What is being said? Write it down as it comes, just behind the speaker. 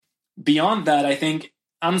beyond that, I think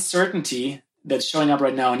uncertainty that's showing up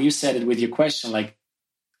right now, and you said it with your question, like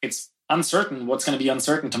it's uncertain what's going to be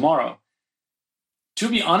uncertain tomorrow. To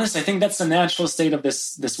be honest, I think that's the natural state of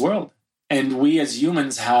this world. And we as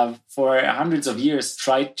humans have for hundreds of years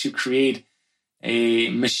tried to create a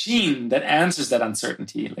machine that answers that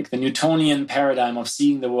uncertainty, like the Newtonian paradigm of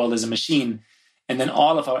seeing the world as a machine. And then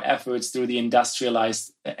all of our efforts through the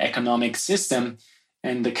industrialized economic system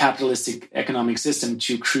and the capitalistic economic system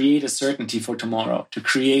to create a certainty for tomorrow, to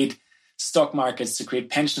create stock markets, to create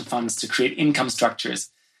pension funds, to create income structures.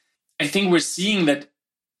 I think we're seeing that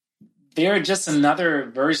they're just another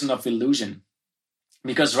version of illusion.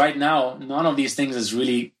 Because right now, none of these things is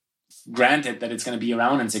really granted that it's going to be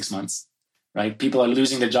around in 6 months, right? People are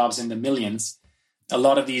losing their jobs in the millions. A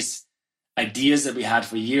lot of these ideas that we had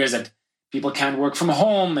for years that people can't work from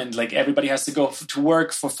home and like everybody has to go to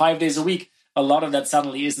work for 5 days a week, a lot of that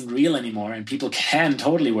suddenly isn't real anymore and people can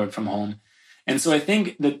totally work from home. And so I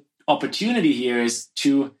think the opportunity here is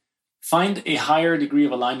to find a higher degree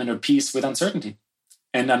of alignment or peace with uncertainty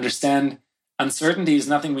and understand uncertainty is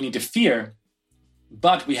nothing we need to fear,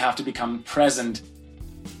 but we have to become present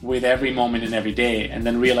with every moment and every day and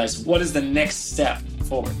then realize what is the next step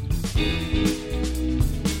forward.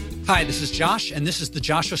 Hi, this is Josh, and this is the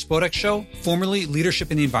Joshua Spodek Show, formerly Leadership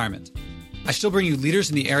in the Environment. I still bring you leaders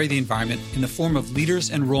in the area of the environment in the form of leaders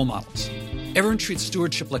and role models. Everyone treats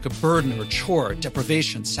stewardship like a burden or a chore,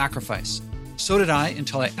 deprivation, sacrifice. So did I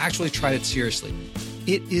until I actually tried it seriously.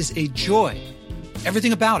 It is a joy.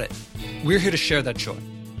 Everything about it. We're here to share that joy.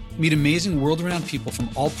 Meet amazing world-renowned people from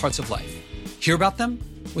all parts of life. Hear about them,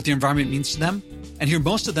 what the environment means to them, and hear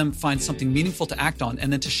most of them find something meaningful to act on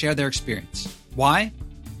and then to share their experience. Why?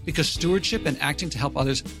 Because stewardship and acting to help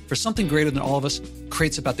others for something greater than all of us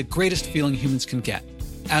creates about the greatest feeling humans can get,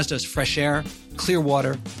 as does fresh air, clear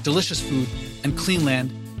water, delicious food, and clean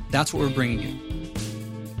land. That's what we're bringing you.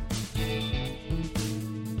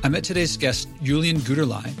 I met today's guest, Julian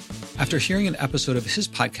Guterlei, after hearing an episode of his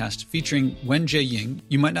podcast featuring Wen-Jie Ying.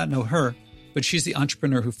 You might not know her, but she's the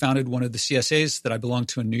entrepreneur who founded one of the CSAs that I belong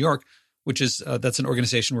to in New York, which is that's an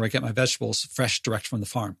organization where I get my vegetables fresh direct from the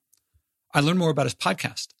farm. I learned more about his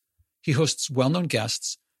podcast. He hosts well-known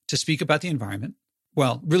guests to speak about the environment.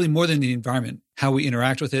 Well, really more than the environment, how we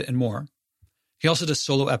interact with it and more. He also does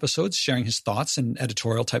solo episodes sharing his thoughts and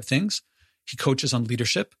editorial type things. He coaches on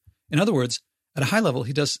leadership. In other words, at a high level,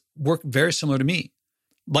 he does work very similar to me.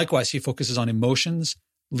 Likewise, he focuses on emotions,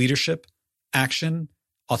 leadership, action,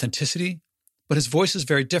 authenticity, but his voice is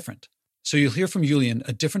very different. So you'll hear from Julian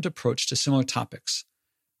a different approach to similar topics.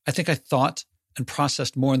 I think I thought and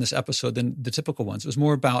processed more in this episode than the typical ones. It was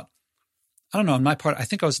more about, I don't know, on my part, I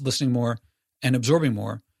think I was listening more and absorbing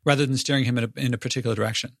more rather than steering him in a particular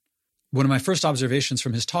direction. One of my first observations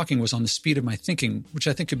from his talking was on the speed of my thinking, which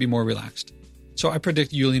I think could be more relaxed. So I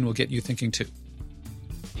predict Julian will get you thinking too.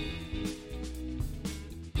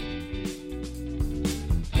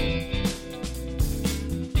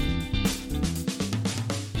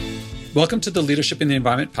 Welcome to the Leadership in the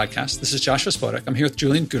Environment podcast. This is Joshua Spodek. I'm here with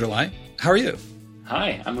Julian Guterlei. How are you?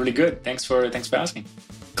 Hi, I'm really good. Thanks for asking.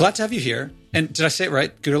 Glad to have you here. And did I say it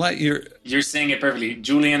right? Guterlei? You're saying it perfectly.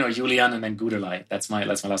 Julian or Julian and then Guterlei. That's my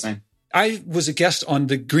last name. I was a guest on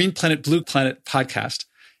the Green Planet, Blue Planet podcast.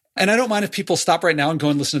 And I don't mind if people stop right now and go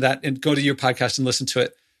and listen to that and go to your podcast and listen to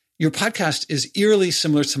it. Your podcast is eerily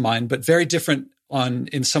similar to mine, but very different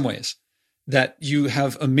in some ways. That you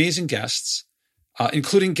have amazing guests,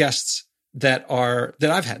 including guests that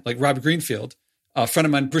I've had, like Rob Greenfield, a friend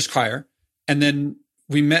of mine, Bruce Cryer. And then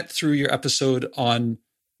we met through your episode on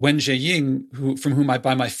Wen-Jie Ying, from whom I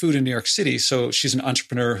buy my food in New York City. So she's an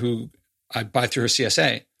entrepreneur who I buy through her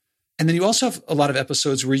CSA. And then you also have a lot of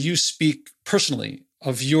episodes where you speak personally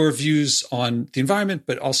of your views on the environment,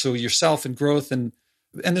 but also yourself and growth. And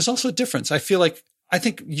there's also a difference. I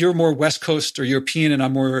think you're more West Coast or European and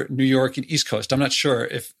I'm more New York and East Coast. I'm not sure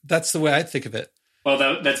if that's the way I think of it.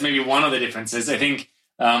 Well, that's maybe one of the differences. I think,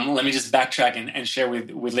 let me just backtrack and share with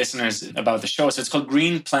listeners about the show. So it's called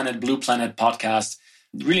Green Planet, Blue Planet podcast.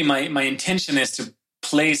 Really, my intention is to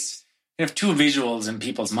place two visuals in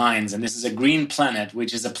people's minds. And this is a green planet,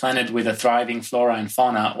 which is a planet with a thriving flora and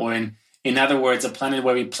fauna, or in other words, a planet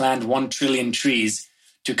where we plant 1 trillion trees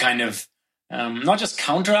to kind of not just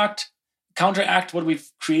counteract what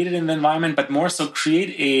we've created in the environment, but more so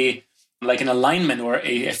create an alignment or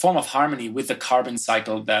a form of harmony with the carbon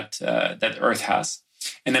cycle that Earth has.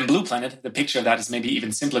 And then Blue Planet, the picture of that is maybe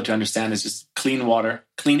even simpler to understand, is just clean water,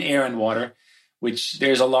 clean air and water, which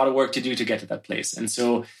there's a lot of work to do to get to that place. And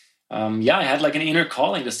so, I had like an inner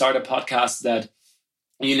calling to start a podcast that,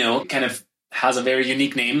 kind of has a very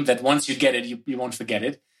unique name that once you get it, you won't forget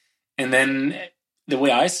it. And then the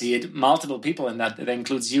way I see it, multiple people in that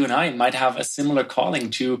includes you and I, might have a similar calling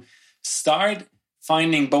to start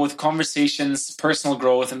finding both conversations, personal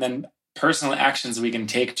growth, and then personal actions we can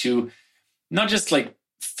take to not just like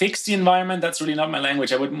fix the environment. That's really not my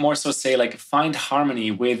language. I would more so say like find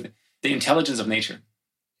harmony with the intelligence of nature.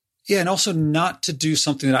 Yeah, and also not to do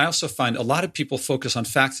something that I also find a lot of people focus on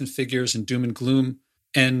facts and figures and doom and gloom.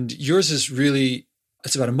 And yours is really,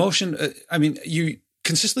 it's about emotion. I mean, you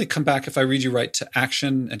consistently come back, if I read you right, to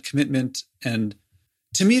action and commitment. And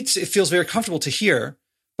to me, it feels very comfortable to hear,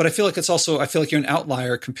 but I feel like I feel like you're an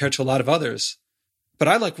outlier compared to a lot of others. But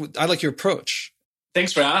I like your approach.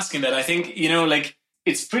 Thanks for asking that. I think, like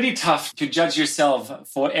it's pretty tough to judge yourself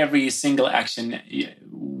for every single action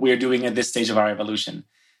we're doing at this stage of our evolution.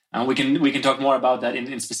 We can talk more about that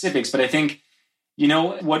in specifics, but I think,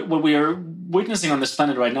 what we are witnessing on this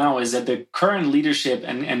planet right now is that the current leadership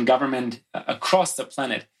and government across the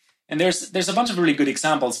planet, and there's a bunch of really good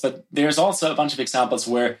examples, but there's also a bunch of examples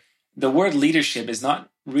where the word leadership is not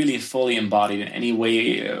really fully embodied in any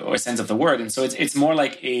way or sense of the word. And so it's more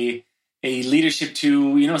like a leadership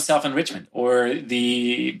to, self-enrichment or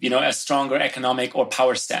a stronger economic or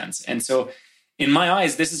power stance. And so in my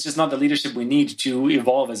eyes, this is just not the leadership we need to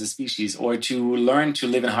evolve as a species or to learn to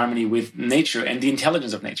live in harmony with nature and the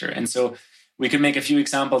intelligence of nature. And so we could make a few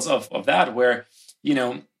examples of that where,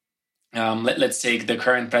 let's take the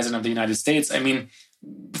current president of the United States. I mean,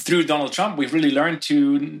 through Donald Trump, we've really learned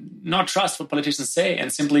to not trust what politicians say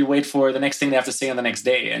and simply wait for the next thing they have to say on the next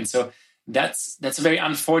day. And so that's a very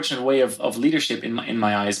unfortunate way of leadership in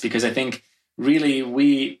my eyes, because I think really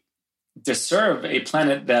we deserve a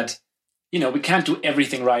planet that, we can't do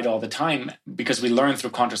everything right all the time because we learn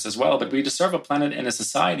through contrast as well, but we deserve a planet and a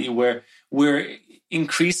society where we're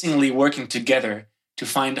increasingly working together to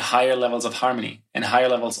find higher levels of harmony and higher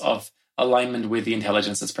levels of alignment with the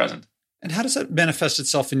intelligence that's present. And how does that manifest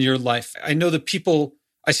itself in your life? I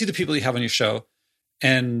see the people you have on your show,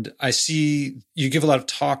 and I see you give a lot of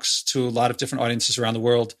talks to a lot of different audiences around the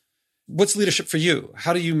world. What's leadership for you?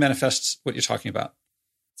 How do you manifest what you're talking about?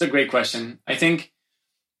 It's a great question. I think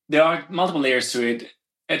there are multiple layers to it.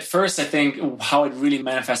 At first, I think how it really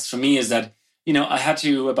manifests for me is that, I had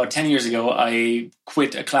to, about 10 years ago, I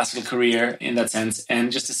quit a classical career in that sense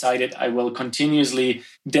and just decided I will continuously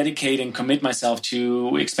dedicate and commit myself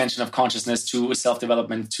to expansion of consciousness, to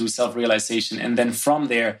self-development, to self-realization, and then from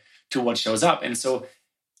there to what shows up. And so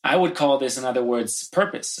I would call this, in other words,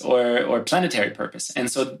 purpose or planetary purpose.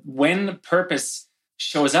 And so when purpose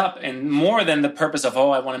shows up, and more than the purpose of,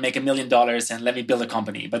 I want to make $1 million and let me build a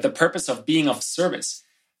company, but the purpose of being of service,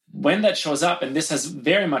 when that shows up, and this has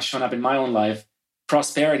very much shown up in my own life,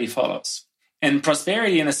 prosperity follows. And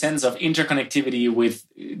prosperity in a sense of interconnectivity with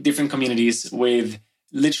different communities, with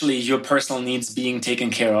literally your personal needs being taken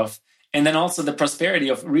care of. And then also the prosperity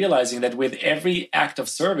of realizing that with every act of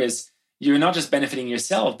service, you're not just benefiting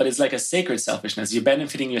yourself, but it's like a sacred selfishness. You're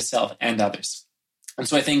benefiting yourself and others. And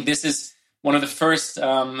so I think this is one of the first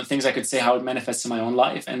things I could say how it manifests in my own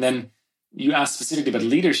life. And then you asked specifically about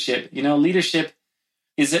leadership. Leadership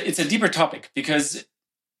it's a deeper topic, because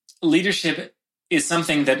leadership is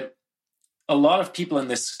something that a lot of people in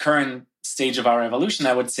this current stage of our evolution,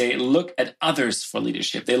 I would say, look at others for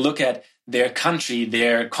leadership. They look at their country,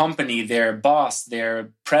 their company, their boss,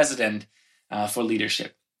 their president for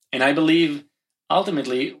leadership. And I believe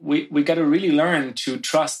ultimately we got to really learn to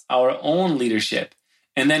trust our own leadership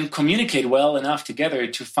and then communicate well enough together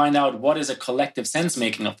to find out what is a collective sense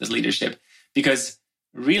making of this leadership. Because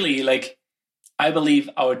really, I believe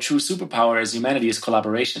our true superpower as humanity is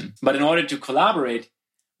collaboration. But in order to collaborate,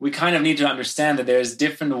 we kind of need to understand that there's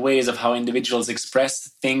different ways of how individuals express,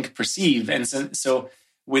 think, perceive. And so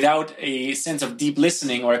without a sense of deep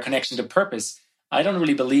listening or a connection to purpose, I don't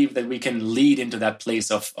really believe that we can lead into that place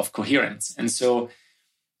of coherence. And so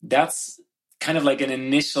that's kind of like an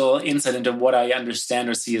initial insight into what I understand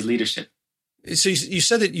or see as leadership. So you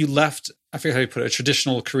said that you left, I forget how you put it, a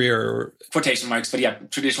traditional career. Or... Quotation marks, but yeah,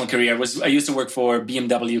 traditional career. I used to work for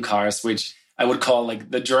BMW cars, which I would call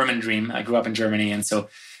like the German dream. I grew up in Germany. And so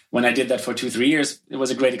when I did that for 2-3 years, it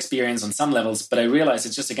was a great experience on some levels, but I realized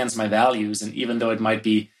it's just against my values. And even though it might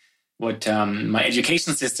be what my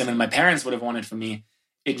education system and my parents would have wanted for me,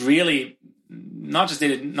 it really not just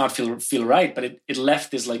did it not feel right, but it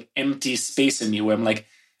left this like empty space in me where I'm like,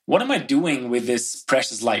 what am I doing with this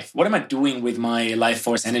precious life? What am I doing with my life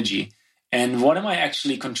force energy? And what am I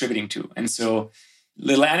actually contributing to? And so,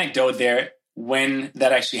 little anecdote there, when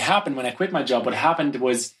that actually happened, when I quit my job, what happened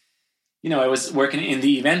was, I was working in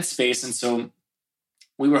the event space. And so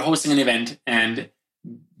we were hosting an event and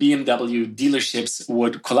BMW dealerships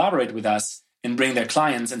would collaborate with us and bring their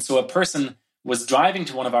clients. And so a person was driving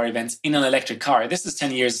to one of our events in an electric car. This is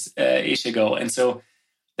 10 years-ish ago. And so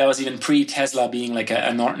that was even pre-Tesla being like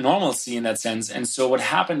a normalcy in that sense. And so what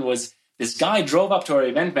happened was this guy drove up to our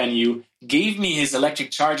event venue, gave me his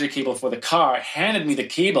electric charger cable for the car, handed me the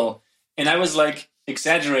cable. And I was like,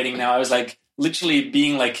 exaggerating now, I was like literally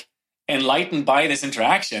being like enlightened by this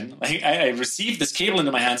interaction. Like I received this cable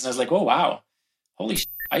into my hands and I was like, oh, wow, holy shit,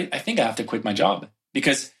 I think I have to quit my job,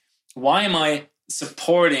 because why am I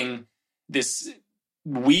supporting this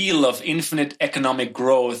wheel of infinite economic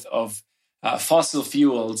growth of fossil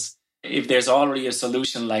fuels if there's already a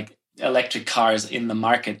solution like electric cars in the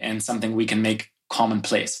market and something we can make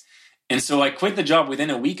commonplace? And so I quit the job within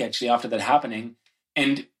a week actually after that happening.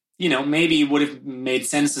 And, you know, maybe it would have made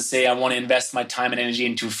sense to say I want to invest my time and energy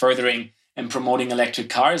into furthering and promoting electric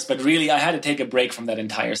cars. But really, I had to take a break from that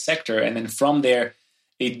entire sector. And then from there,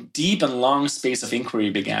 a deep and long space of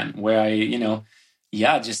inquiry began where I,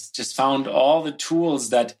 just found all the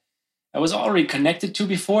tools that I was already connected to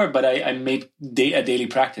before, but I made a daily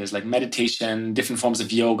practice, like meditation, different forms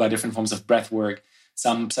of yoga, different forms of breath work,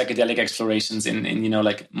 some psychedelic explorations in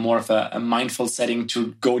like more of a mindful setting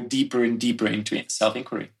to go deeper and deeper into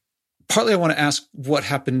self-inquiry. Partly I want to ask what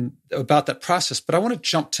happened about that process, but I want to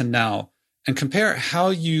jump to now and compare how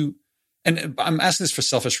you, and I'm asking this for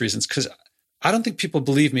selfish reasons, because I don't think people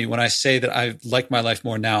believe me when I say that I like my life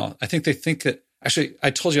more now. I think they think that, actually,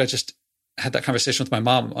 I told you I just had that conversation with my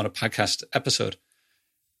mom on a podcast episode.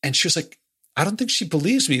 And she was like, I don't think she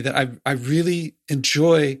believes me that I really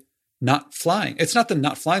enjoy not flying. It's not the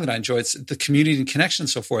not flying that I enjoy, it's the community and connection and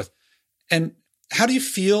so forth. And how do you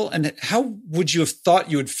feel, and how would you have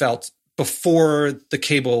thought you had felt before the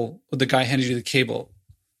guy handed you the cable?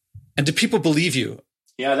 And do people believe you?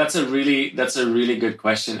 Yeah, that's a really good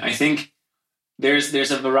question. I think there's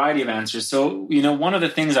a variety of answers. So, one of the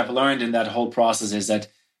things I've learned in that whole process is that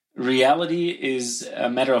reality is a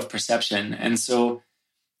matter of perception. And so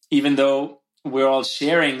even though we're all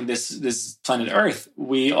sharing this planet Earth,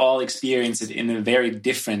 we all experience it in a very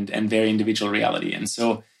different and very individual reality. And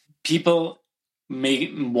so people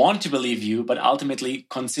may want to believe you, but ultimately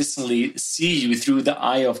consistently see you through the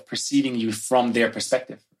eye of perceiving you from their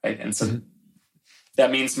perspective, right? And so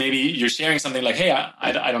that means maybe you're sharing something like, hey,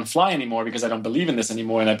 I don't fly anymore because I don't believe in this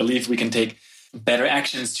anymore, and I believe we can take better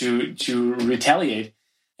actions to retaliate.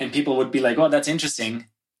 And people would be like, oh, that's interesting,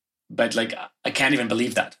 but like I can't even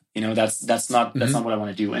believe that. That's not what I want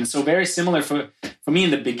to do. And so very similar for me in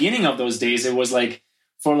the beginning of those days, it was like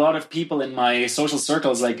for a lot of people in my social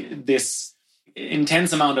circles, like this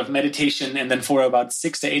intense amount of meditation. And then for about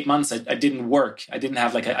 6 to 8 months, I didn't work. I didn't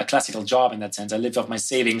have like a classical job in that sense. I lived off my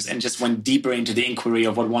savings and just went deeper into the inquiry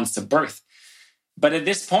of what wants to birth. But at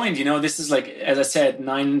this point, this is like, as I said,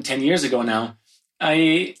 9-10 years ago now,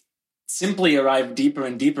 I simply arrive deeper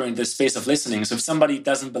and deeper into the space of listening. So if somebody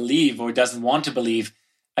doesn't believe or doesn't want to believe,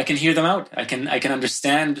 I can hear them out. I can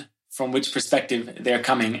understand from which perspective they're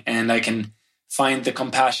coming, and I can find the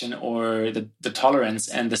compassion or the tolerance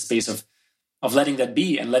and the space of letting that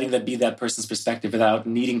be, and letting that be that person's perspective without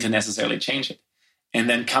needing to necessarily change it. And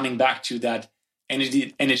then coming back to that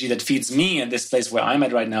energy that feeds me at this place where I'm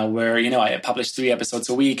at right now, where, I publish 3 episodes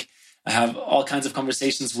a week. I have all kinds of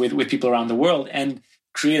conversations with people around the world, and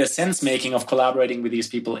create a sense making of collaborating with these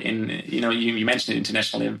people in, you mentioned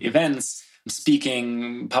international events,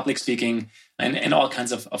 speaking, public speaking, and all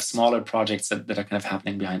kinds of smaller projects that are kind of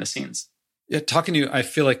happening behind the scenes. Yeah, talking to you, I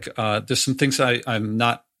feel like there's some things I'm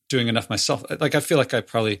not doing enough myself. Like I feel like I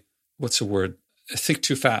probably, I think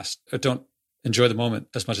too fast. I don't enjoy the moment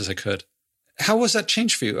as much as I could. How was that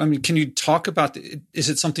change for you? I mean, can you talk about, is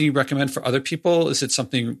it something you recommend for other people? Is it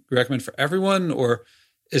something you recommend for everyone? Or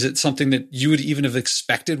is it something that you would even have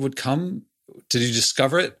expected would come? Did you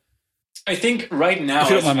discover it? I think right now... If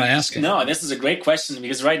you don't mind my asking. No, this is a great question,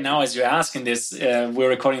 because right now, as you're asking this, we're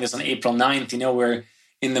recording this on April 9th. We're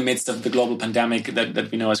in the midst of the global pandemic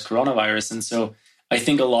that we know as coronavirus. And so I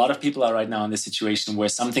think a lot of people are right now in this situation where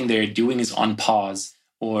something they're doing is on pause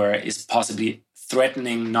or is possibly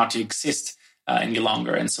threatening not to exist any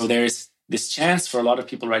longer. And so there's this chance for a lot of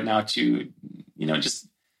people right now to, just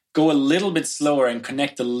go a little bit slower and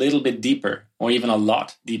connect a little bit deeper, or even a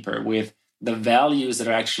lot deeper, with the values that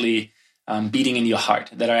are actually beating in your heart,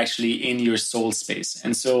 that are actually in your soul space.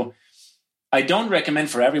 And so I don't recommend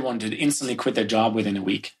for everyone to instantly quit their job within a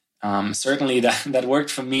week. Certainly that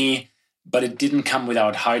worked for me, but it didn't come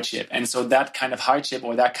without hardship. And so that kind of hardship,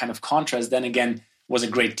 or that kind of contrast, then again, was a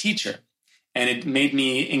great teacher. And it made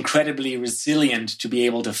me incredibly resilient to be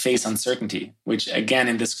able to face uncertainty, which again,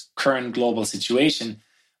 in this current global situation,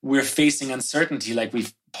 we're facing uncertainty like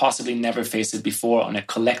we've possibly never faced it before on a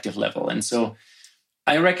collective level. And so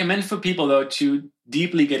I recommend for people, though, to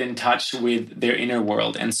deeply get in touch with their inner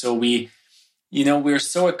world. And so we're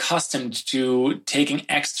so accustomed to taking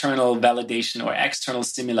external validation or external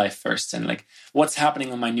stimuli first. And like, what's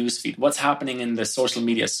happening on my newsfeed? What's happening in the social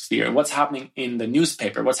media sphere? What's happening in the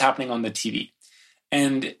newspaper? What's happening on the TV?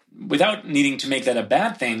 And without needing to make that a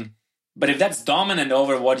bad thing, but if that's dominant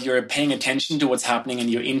over what you're paying attention to, what's happening in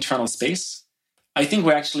your internal space, I think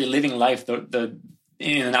we're actually living life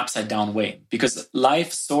in an upside down way, because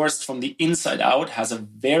life sourced from the inside out has a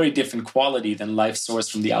very different quality than life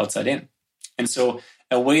sourced from the outside in. And so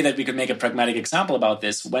a way that we could make a pragmatic example about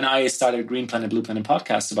this, when I started Green Planet, Blue Planet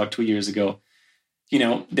podcast about 2 years ago,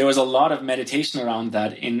 there was a lot of meditation around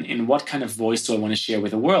that in what kind of voice do I want to share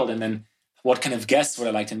with the world? And then what kind of guests would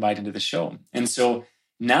I like to invite into the show? And so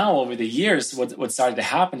now over the years, what started to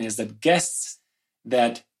happen is that guests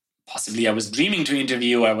that possibly I was dreaming to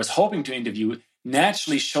interview, I was hoping to interview,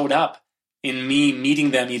 naturally showed up in me meeting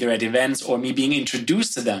them either at events or me being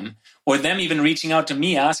introduced to them, or them even reaching out to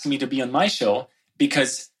me, asking me to be on my show,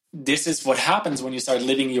 because this is what happens when you start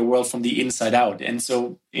living your world from the inside out. And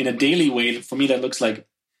so in a daily way, for me, that looks like,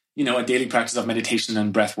 a daily practice of meditation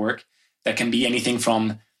and breath work that can be anything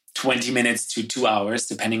from 20 minutes to 2 hours,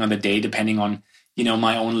 depending on the day, depending on,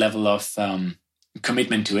 my own level of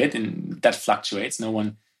commitment to it. And that fluctuates. No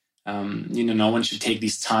one should take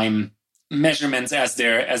these time measurements as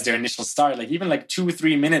their initial start. Like even like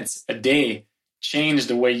 2-3 minutes a day change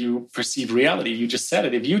the way you perceive reality. You just said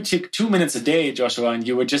it. If you took 2 minutes a day, Joshua, and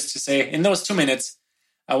you were just to say, in those 2 minutes,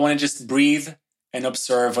 I want to just breathe and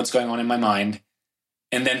observe what's going on in my mind,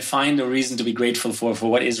 and then find a reason to be grateful for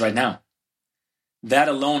what is right now. That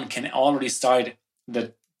alone can already start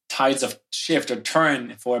the tides of shift or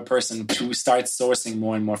turn for a person to start sourcing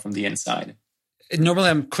more and more from the inside. Normally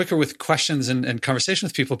I'm quicker with questions and conversation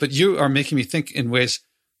with people, but you are making me think in ways,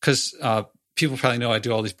 because people probably know I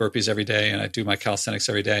do all these burpees every day and I do my calisthenics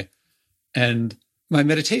every day. And my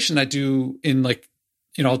meditation I do in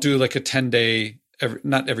I'll do like a 10-day,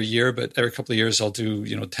 not every year, but every couple of years I'll do,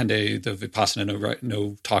 10-day, the Vipassana,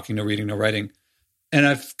 no talking, no reading, no writing. And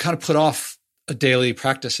I've kind of put off a daily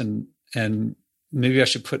practice and maybe I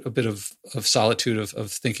should put a bit of solitude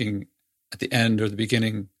of thinking at the end or the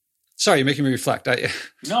beginning. Sorry, you're making me reflect.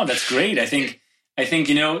 No, that's great. I think,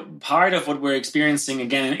 part of what we're experiencing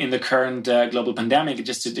again in the current global pandemic,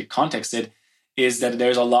 just to context it, is that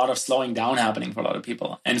there's a lot of slowing down happening for a lot of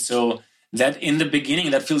people. And so that in the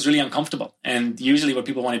beginning, that feels really uncomfortable. And usually what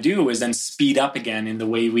people want to do is then speed up again in the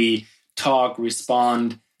way we talk,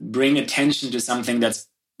 respond, bring attention to something that's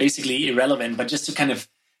basically irrelevant, but just to kind of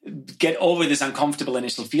get over this uncomfortable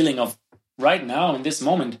initial feeling of right now, in this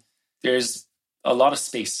moment, there's a lot of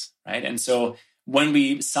space, right? And so when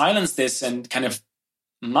we silence this and kind of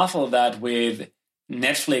muffle that with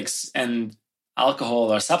Netflix and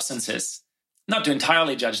alcohol or substances, not to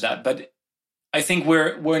entirely judge that, but I think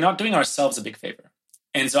we're not doing ourselves a big favor.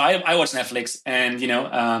 And so I watch Netflix, and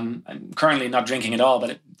I'm currently not drinking at all,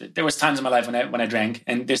 but there was times in my life when I drank,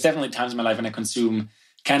 and there's definitely times in my life when I consume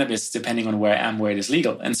cannabis, depending on where I am, where it is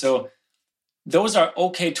legal. And so those are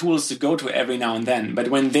okay tools to go to every now and then. But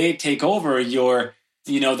when they take over your,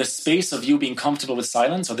 the space of you being comfortable with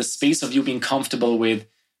silence, or the space of you being comfortable with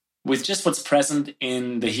just what's present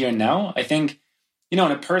in the here and now, I think, in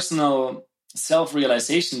a personal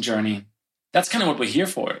self-realization journey, that's kind of what we're here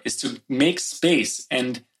for, is to make space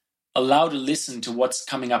and allow to listen to what's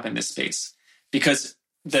coming up in this space. Because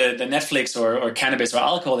the Netflix or cannabis or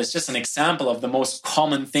alcohol is just an example of the most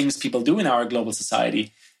common things people do in our global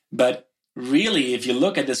society. But really, if you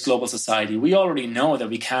look at this global society, we already know that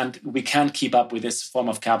we can't keep up with this form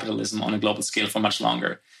of capitalism on a global scale for much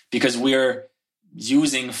longer, because we're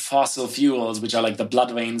using fossil fuels, which are like the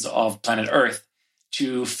blood veins of planet Earth,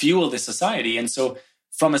 to fuel this society. And so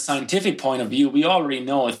from a scientific point of view, we already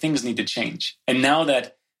know things need to change. And now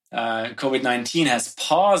that COVID-19 has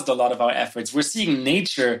paused a lot of our efforts, we're seeing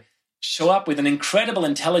nature show up with an incredible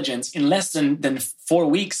intelligence in less than 4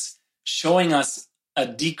 weeks, showing us a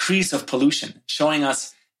decrease of pollution, showing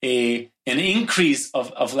us an increase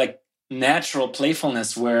of like natural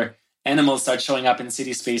playfulness, where animals start showing up in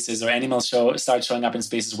city spaces, or animals start showing up in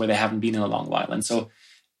spaces where they haven't been in a long while. And so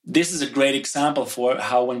this is a great example for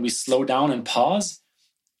how when we slow down and pause,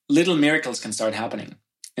 little miracles can start happening.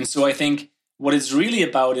 And so I think what it's really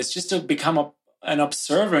about is just to become an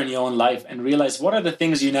observer in your own life and realize, what are the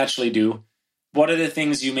things you naturally do? What are the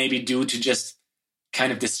things you maybe do to just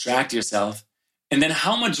kind of distract yourself? And then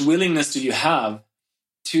how much willingness do you have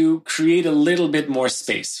to create a little bit more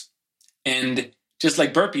space? And just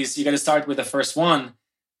like burpees, you got to start with the first one.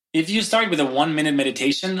 if you start with a 1-minute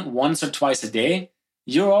meditation once or twice a day,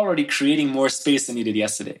 you're already creating more space than you did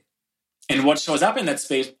yesterday. And what shows up in that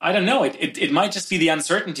space, I don't know. It might just be the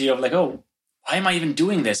uncertainty of like, oh, why am I even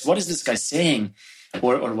doing this? What is this guy saying?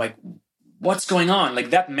 Or like, what's going on?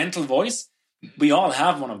 Like that mental voice, we all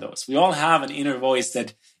have one of those. We all have an inner voice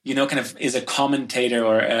that, kind of is a commentator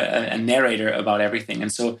or a narrator about everything.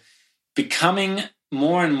 And so becoming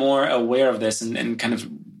more and more aware of this and kind of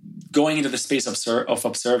going into the space of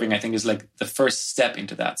observing, I think is like the first step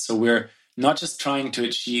into that. So we're not just trying to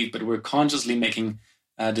achieve, but we're consciously making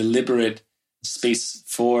a deliberate space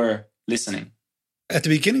for listening. At the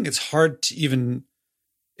beginning, it's hard to even,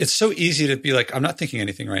 it's so easy to be like, I'm not thinking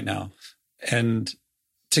anything right now. And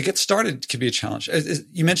to get started can be a challenge.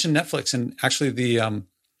 You mentioned Netflix, and actually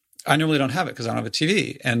I normally don't have it because I don't have a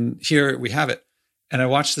TV. And here we have it. And I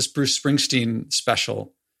watched this Bruce Springsteen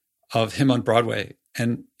special of him on Broadway.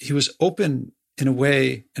 And he was open in a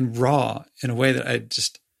way and raw in a way that I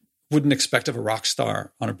just wouldn't expect of a rock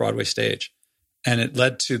star on a Broadway stage. And it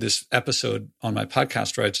led to this episode on my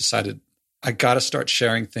podcast where I decided I got to start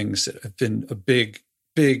sharing things that have been a big,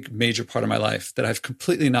 big, major part of my life that I've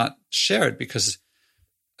completely not shared, because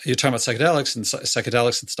you're talking about psychedelics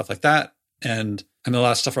and stuff like that. And I mean, a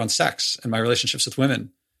lot of stuff around sex and my relationships with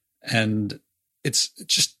women. And it's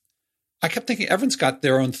just, I kept thinking everyone's got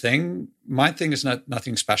their own thing. My thing is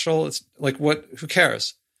nothing special. It's like, who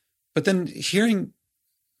cares? But then hearing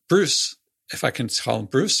Bruce, if I can call him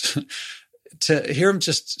Bruce, to hear him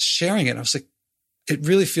just sharing it, I was like, it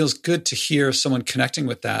really feels good to hear someone connecting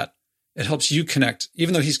with that. It helps you connect,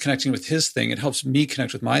 even though he's connecting with his thing, it helps me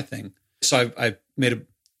connect with my thing. So I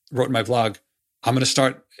wrote in my blog, I'm going to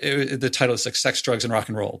start, the title is like Sex, Drugs, and Rock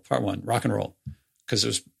and Roll, Part 1, Rock and Roll, because it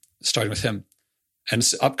was starting with him. And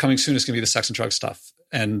it's upcoming soon is going to be the sex and drug stuff.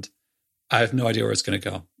 And I have no idea where it's going to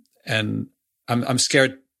go. And I'm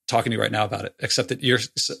scared talking to you right now about it, except that you're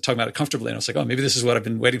talking about it comfortably. And I was like, oh, maybe this is what I've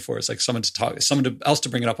been waiting for. It's like someone else to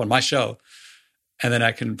bring it up on my show. And then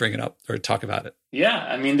I can bring it up or talk about it. Yeah.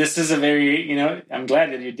 I mean, this is a very, I'm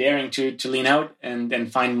glad that you're daring to lean out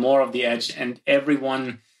and find more of the edge. And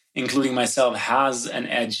everyone, including myself, has an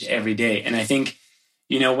edge every day. And I think,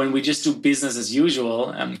 when we just do business as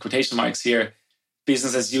usual, quotation marks here,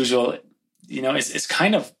 business as usual, it's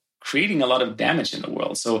kind of creating a lot of damage in the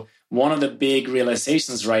world. So one of the big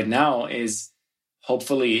realizations right now is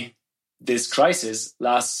hopefully this crisis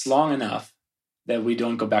lasts long enough that we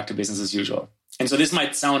don't go back to business as usual. And so this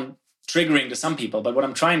might sound triggering to some people, but what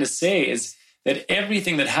I'm trying to say is that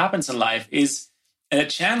everything that happens in life is a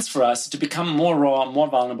chance for us to become more raw, more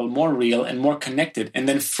vulnerable, more real, and more connected. And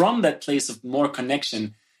then from that place of more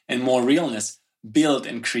connection and more realness, build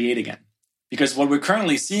and create again. Because what we're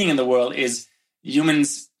currently seeing in the world is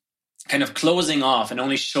humans kind of closing off and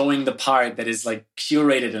only showing the part that is like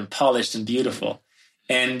curated and polished and beautiful.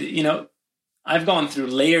 And, I've gone through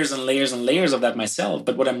layers and layers and layers of that myself.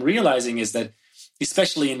 But what I'm realizing is that,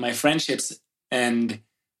 especially in my friendships and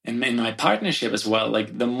in my partnership as well,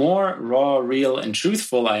 like the more raw, real, and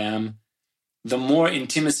truthful I am, the more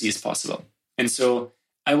intimacy is possible. And so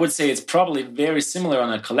I would say it's probably very similar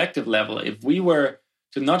on a collective level. If we were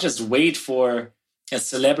to not just wait for a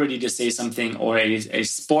celebrity to say something or a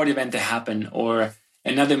sport event to happen or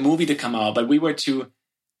another movie to come out, but we were to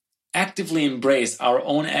actively embrace our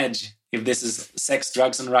own edge, if this is sex,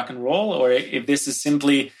 drugs, and rock and roll, or if this is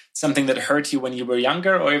simply something that hurt you when you were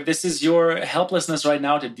younger, or if this is your helplessness right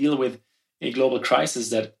now to deal with a global crisis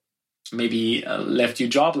that maybe left you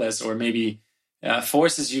jobless or maybe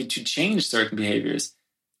forces you to change certain behaviors.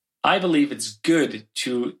 I believe it's good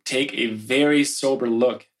to take a very sober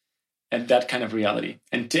look at that kind of reality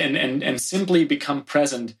and simply become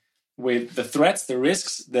present with the threats, the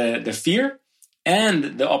risks, the fear,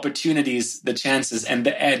 and the opportunities, the chances, and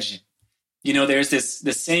the edge. There's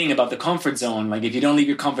this saying about the comfort zone, like if you don't leave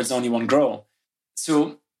your comfort zone, you won't grow.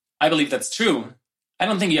 So I believe that's true. I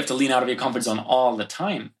don't think you have to lean out of your comfort zone all the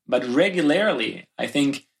time, but regularly, I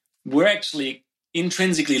think we're actually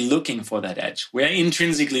intrinsically looking for that edge. We're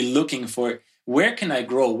intrinsically looking for, where can I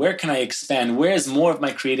grow? Where can I expand? Where is more of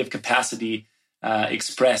my creative capacity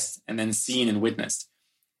expressed and then seen and witnessed?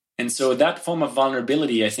 And so that form of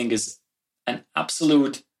vulnerability, I think, is an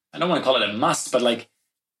absolute, I don't want to call it a must, but like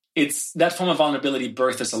it's that form of vulnerability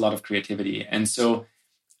births a lot of creativity. And so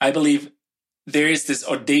I believe there is this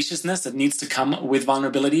audaciousness that needs to come with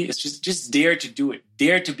vulnerability. It's just dare to do it,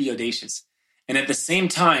 dare to be audacious. And at the same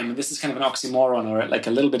time, this is kind of an oxymoron or like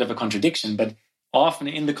a little bit of a contradiction, but often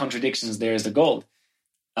in the contradictions, there is the gold.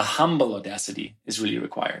 A humble audacity is really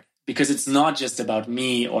required because it's not just about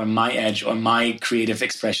me or my edge or my creative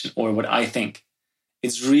expression or what I think.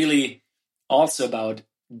 It's really also about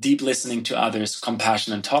deep listening to others,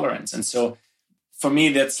 compassion and tolerance. And so for me,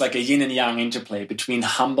 that's like a yin and yang interplay between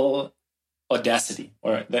humble audacity,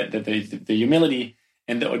 or the humility,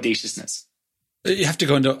 and the audaciousness. You have to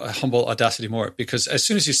go into humble audacity more, because as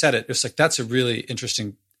soon as you said it, it's like, that's a really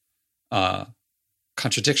interesting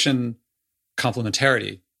contradiction,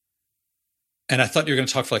 complementarity. And I thought you were going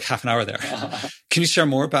to talk for like half an hour there. Can you share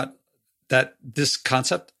more about this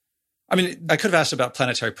concept? I mean, I could have asked about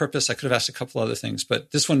planetary purpose. I could have asked a couple other things,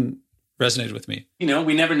 but this one resonated with me.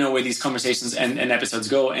 We never know where these conversations and episodes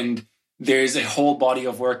go. And there's a whole body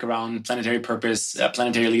of work around planetary purpose,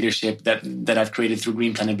 planetary leadership that I've created through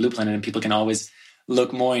Green Planet, Blue Planet, and people can always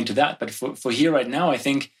look more into that. But for here right now, I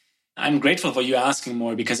think I'm grateful for you asking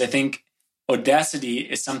more, because I think audacity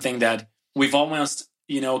is something that we've almost,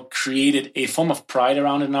 created a form of pride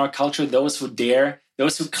around in our culture. Those who dare,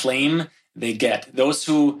 those who claim, they get. Those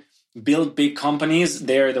who build big companies,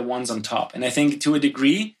 they're the ones on top. And I think to a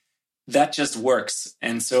degree, that just works.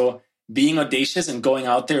 And so being audacious and going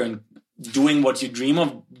out there and doing what you dream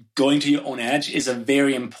of, going to your own edge, is a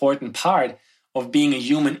very important part of being a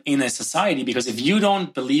human in a society. Because if you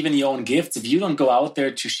don't believe in your own gifts, if you don't go out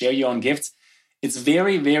there to share your own gifts, it's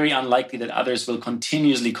very, very unlikely that others will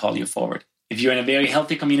continuously call you forward. If you're in a very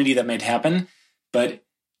healthy community, that might happen. But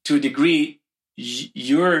to a degree,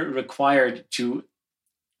 you're required to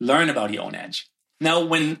learn about your own edge. Now,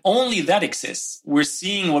 when only that exists, we're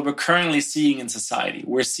seeing what we're currently seeing in society.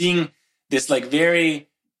 We're seeing this like very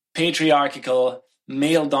patriarchal,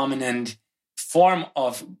 male-dominant form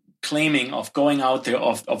of claiming, of going out there,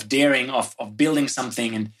 of daring, of building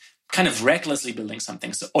something, and kind of recklessly building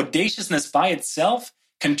something. So audaciousness by itself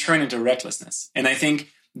can turn into recklessness. And I think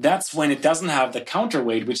that's when it doesn't have the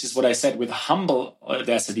counterweight, which is what I said with humble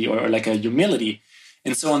audacity, or like a humility.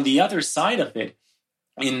 And so on the other side of it,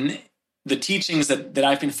 in the teachings that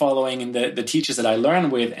I've been following, and the teachers that I learn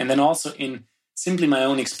with, and then also in simply my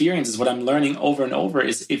own experiences, what I'm learning over and over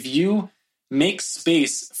is, if you make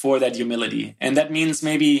space for that humility, and that means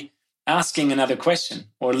maybe asking another question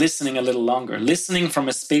or listening a little longer, listening from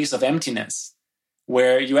a space of emptiness,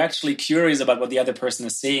 where you're actually curious about what the other person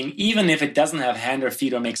is saying, even if it doesn't have hand or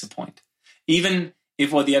feet or makes a point, even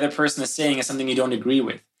if what the other person is saying is something you don't agree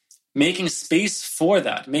with, making space for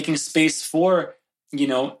that, making space for,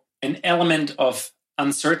 an element of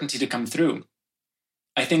uncertainty to come through,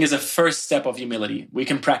 I think is a first step of humility. We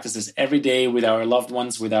can practice this every day with our loved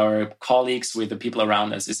ones, with our colleagues, with the people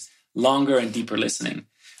around us, is longer and deeper listening.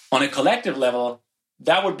 On a collective level,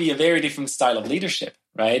 that would be a very different style of leadership,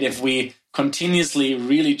 right? If we continuously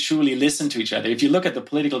really truly listen to each other. If you look at the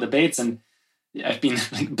political debates, and I've been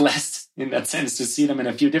blessed in that sense to see them in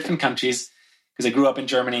a few different countries, because I grew up in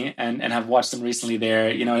Germany and have watched them recently there.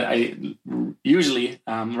 I usually,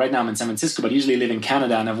 right now I'm in San Francisco, but usually live in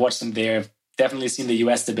Canada, and I've watched them there. I've definitely seen the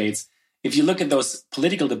US debates. If you look at those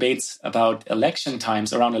political debates about election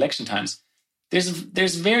times,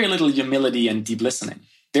 there's very little humility and deep listening.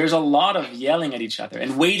 There's a lot of yelling at each other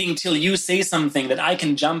and waiting till you say something that I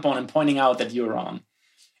can jump on and pointing out that you're wrong.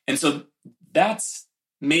 And so that's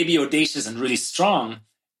maybe audacious and really strong,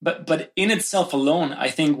 but in itself alone, I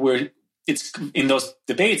think it's in those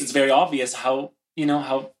debates, it's very obvious how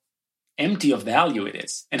empty of value it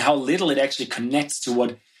is, and how little it actually connects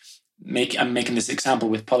to I'm making this example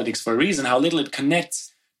with politics for a reason, how little it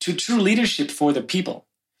connects to true leadership for the people.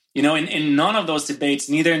 In none of those debates,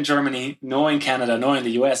 neither in Germany, nor in Canada, nor in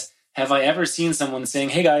the US, have I ever seen someone saying,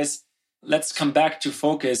 hey guys, let's come back to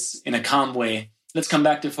focus in a calm way. Let's come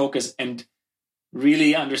back to focus and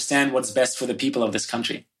really understand what's best for the people of this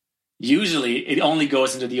country. Usually it only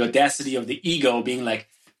goes into the audacity of the ego being like,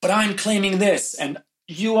 but I'm claiming this and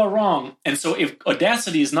you are wrong. And so if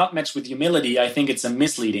audacity is not matched with humility, I think it's a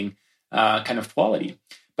misleading kind of quality.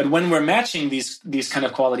 But when we're matching these kind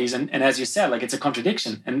of qualities, and as you said, like it's a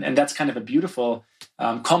contradiction, and that's kind of a beautiful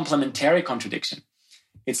complementary contradiction.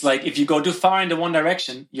 It's like if you go too far into one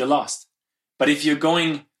direction, you're lost. But if you're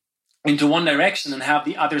going into one direction and have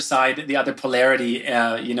the other side, the other polarity,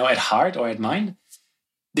 at heart or at mind,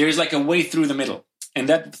 there's like a way through the middle. And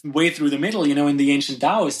that way through the middle, in the ancient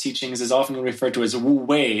Taoist teachings is often referred to as Wu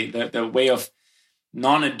Wei, the way of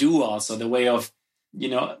non-ado also, the way of,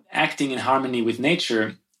 acting in harmony with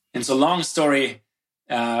nature. And so long story,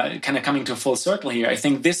 kind of coming to a full circle here, I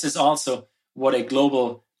think this is also what a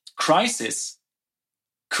global crisis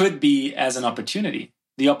could be as an opportunity.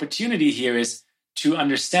 The opportunity here is to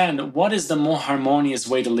understand what is the more harmonious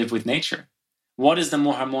way to live with nature. What is the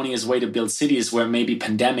more harmonious way to build cities where maybe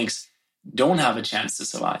pandemics don't have a chance to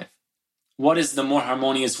survive? What is the more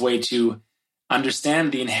harmonious way to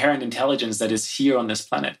understand the inherent intelligence that is here on this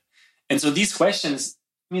planet? And so these questions,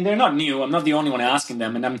 I mean, they're not new. I'm not the only one asking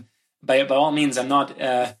them. And I'm, by all means, I'm not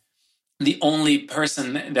the only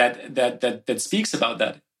person that speaks about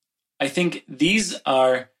that. I think these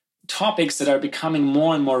are topics that are becoming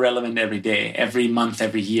more and more relevant every day, every month,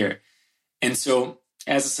 every year. And so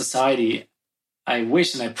as a society, I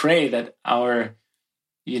wish and I pray that our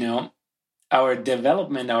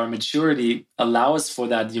development, our maturity allows for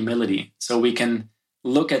that humility. So we can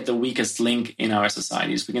look at the weakest link in our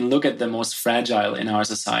societies. We can look at the most fragile in our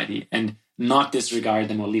society and not disregard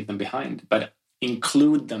them or leave them behind, but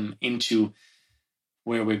include them into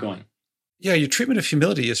where we're going. Yeah, your treatment of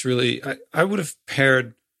humility is really, I would have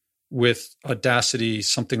paired with audacity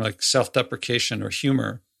something like self-deprecation or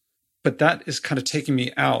humor, but that is kind of taking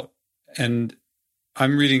me out. And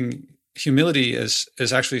I'm reading humility as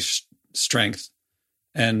actually strength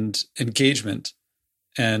and engagement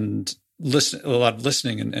and a lot of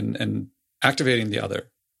listening and activating the other,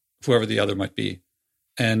 whoever the other might be.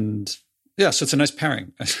 And yeah, so it's a nice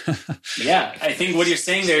pairing. Yeah, I think what you're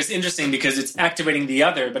saying there is interesting because it's activating the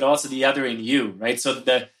other, but also the other in you, right? So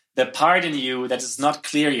the part in you that is not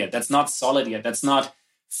clear yet, that's not solid yet, that's not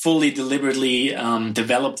fully deliberately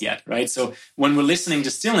developed yet, right? So when we're listening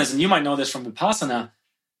to stillness, and you might know this from Vipassana,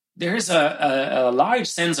 there's a large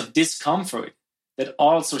sense of discomfort that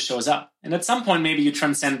also shows up. And at some point, maybe you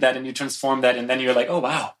transcend that and you transform that, and then you're like, oh,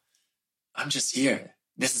 wow, I'm just here.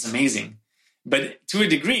 This is amazing. But to a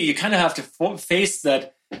degree, you kind of have to face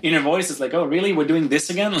that inner voice. It's like, oh, really? We're doing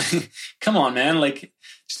this again? Come on, man. Like,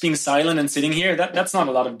 just being silent and sitting here, that's not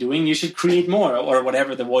a lot of doing. You should create more, or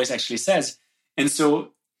whatever the voice actually says. And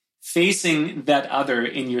so facing that other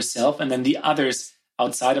in yourself and then the others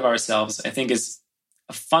outside of ourselves, I think is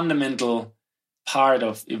a fundamental part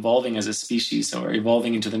of evolving as a species or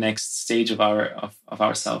evolving into the next stage of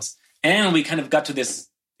ourselves. And we kind of got to this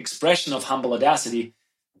expression of humble audacity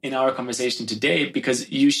in our conversation today, because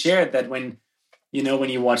you shared that when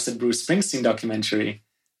you watched the Bruce Springsteen documentary,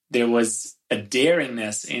 there was a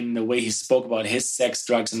daringness in the way he spoke about his sex,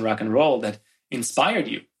 drugs, and rock and roll that inspired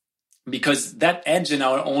you, because that edge in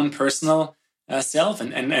our own personal self,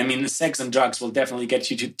 and I mean, sex and drugs will definitely get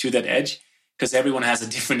you to that edge, because everyone has a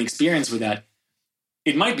different experience with that.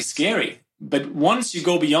 It might be scary, but once you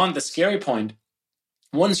go beyond the scary point,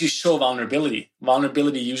 once you show vulnerability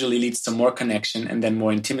usually leads to more connection and then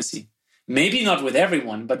more intimacy. Maybe not with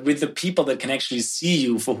everyone, but with the people that can actually see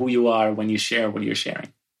you for who you are when you share what you're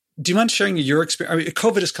sharing. Do you mind sharing your experience? I mean,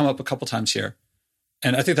 COVID has come up a couple times here,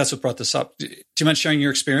 and I think that's what brought this up. Do you mind sharing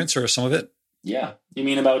your experience or some of it? Yeah. You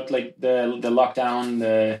mean about like the lockdown,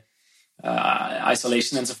 the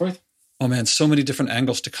isolation and so forth? Oh man, so many different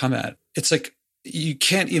angles to come at. It's like you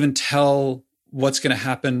can't even tell what's going to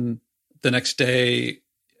happen the next day.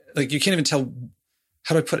 Like you can't even tell,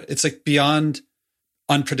 how do I put it? It's like beyond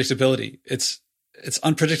unpredictability. It's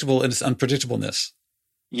unpredictable in its unpredictableness.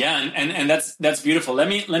 Yeah, and that's beautiful. Let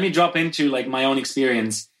me drop into like my own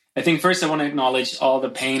experience. I think first I want to acknowledge all the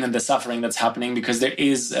pain and the suffering that's happening, because there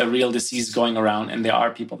is a real disease going around, and there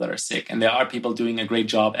are people that are sick, and there are people doing a great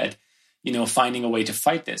job at, finding a way to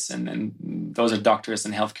fight this, and those are doctors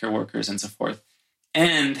and healthcare workers and so forth.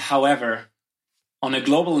 And however, on a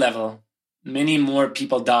global level, many more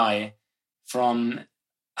people die from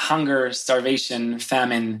hunger, starvation,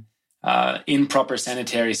 famine, improper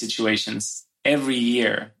sanitary situations every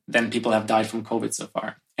year than people have died from COVID so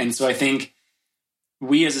far. And so I think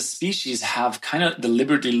we as a species have kind of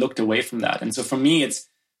deliberately looked away from that. And so for me, it's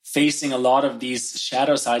facing a lot of these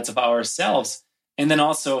shadow sides of ourselves, and then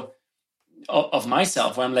also of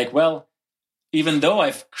myself, where I'm like, well, even though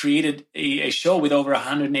I've created a show with over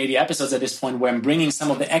 180 episodes at this point, where I'm bringing some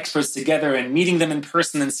of the experts together and meeting them in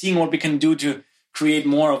person and seeing what we can do to create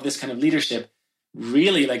more of this kind of leadership,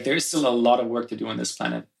 really, like, there's still a lot of work to do on this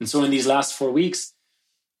planet. And so in these last 4 weeks,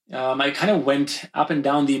 I kind of went up and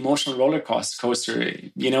down the emotional roller coaster.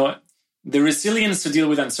 The resilience to deal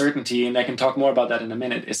with uncertainty, and I can talk more about that in a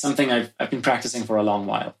minute, is something I've been practicing for a long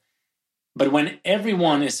while. But when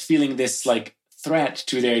everyone is feeling this like threat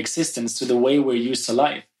to their existence, to the way we're used to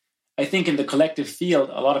life, I think in the collective field,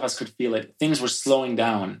 a lot of us could feel it. Things were slowing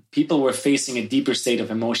down. People were facing a deeper state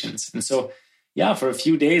of emotions. And so, yeah, for a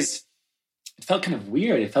few days, it felt kind of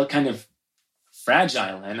weird. It felt kind of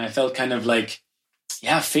fragile. And I felt kind of like,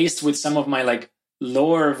 faced with some of my like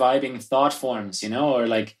lower vibing thought forms, or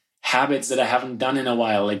like habits that I haven't done in a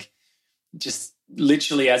while. Like just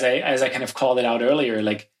literally, as I kind of called it out earlier,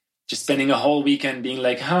 like just spending a whole weekend being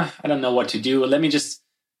like, I don't know what to do. Let me just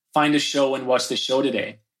find a show and watch the show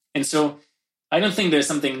today. And so I don't think there's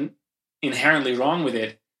something inherently wrong with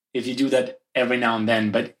it if you do that every now and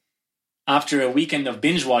then. But after a weekend of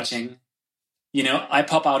binge watching, I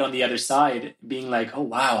pop out on the other side being like, oh,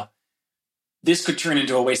 wow, this could turn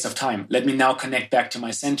into a waste of time. Let me now connect back to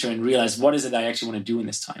my center and realize what is it I actually want to do in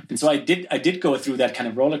this time. And so I did go through that kind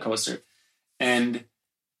of roller coaster. And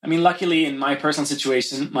I mean, luckily in my personal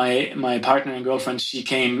situation, my partner and girlfriend, she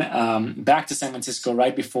came back to San Francisco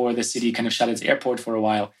right before the city kind of shut its airport for a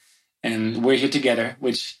while. And we're here together,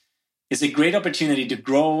 which is a great opportunity to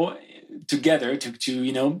grow together,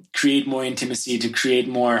 to create more intimacy, to create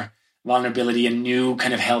more vulnerability and new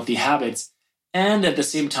kind of healthy habits. And at the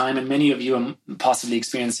same time, and many of you are possibly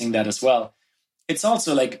experiencing that as well, it's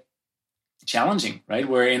also like challenging, right?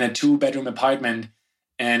 We're in a 2-bedroom apartment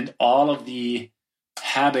and all of the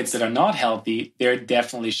habits that are not healthy, they're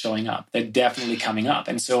definitely showing up. They're definitely coming up.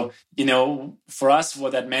 And so, for us,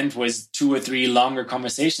 what that meant was 2 or 3 longer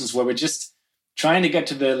conversations where we're just trying to get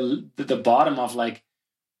to the bottom of like,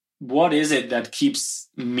 what is it that keeps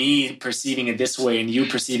me perceiving it this way and you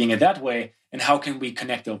perceiving it that way? And how can we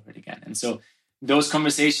connect over it again? And so those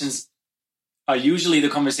conversations are usually the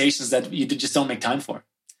conversations that you just don't make time for.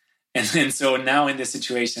 And so now in this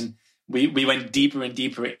situation, we went deeper and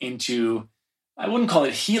deeper into, I wouldn't call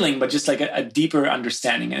it healing, but just like a deeper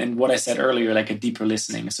understanding. And what I said earlier, like a deeper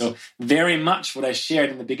listening. So very much what I shared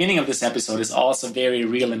in the beginning of this episode is also very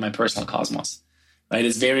real in my personal cosmos, right?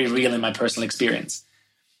 It's very real in my personal experience.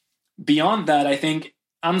 Beyond that, I think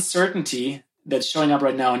uncertainty that's showing up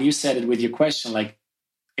right now, and you said it with your question, like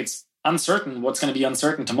it's uncertain what's going to be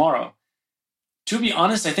uncertain tomorrow. To be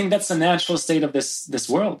honest, I think that's the natural state of this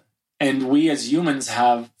world. And we as humans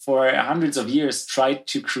have for hundreds of years tried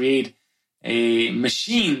to create a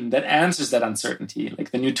machine that answers that uncertainty, like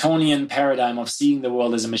the Newtonian paradigm of seeing the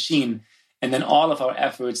world as a machine. And then all of our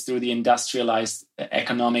efforts through the industrialized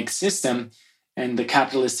economic system and the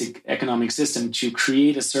capitalistic economic system to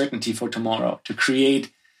create a certainty for tomorrow, to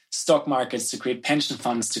create stock markets, to create pension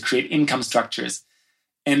funds, to create income structures.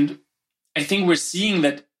 And I think we're seeing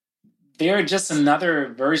that they're just another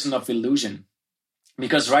version of illusion.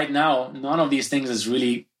 Because right now, none of these things is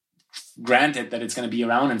really granted that it's going to be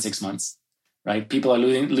around in 6 months, right? People are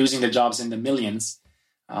losing their jobs in the millions.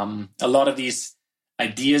 A lot of these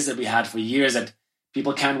ideas that we had for years that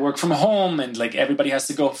people can't work from home and like everybody has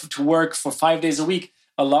to go to work for 5 days a week,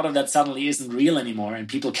 a lot of that suddenly isn't real anymore and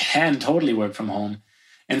people can totally work from home.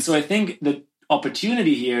 And so I think the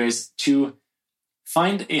opportunity here is to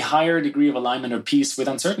find a higher degree of alignment or peace with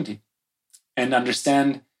uncertainty and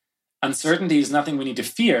understand uncertainty is nothing we need to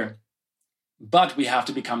fear, but we have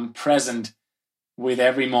to become present with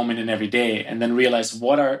every moment and every day and then realize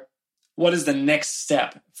what is the next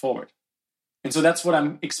step forward. And so that's what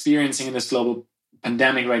I'm experiencing in this global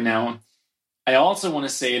pandemic right now. I also want to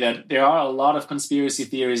say that there are a lot of conspiracy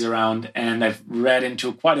theories around, and I've read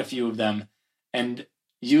into quite a few of them. And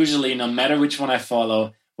usually, no matter which one I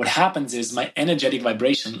follow, what happens is my energetic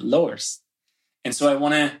vibration lowers. And so I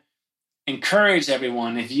want to encourage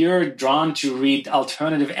everyone, if you're drawn to read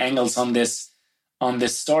alternative angles on this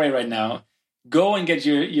story right now, go and get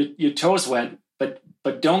your toes wet,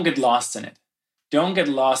 but don't get lost in it. Don't get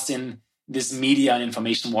lost in this media and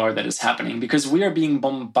information war that is happening, because we are being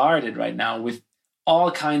bombarded right now with all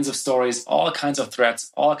kinds of stories, all kinds of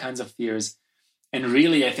threats, all kinds of fears. And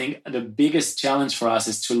really, I think the biggest challenge for us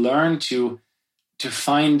is to learn to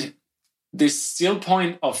find this still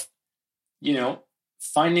point of,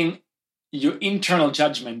 finding your internal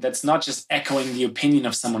judgment that's not just echoing the opinion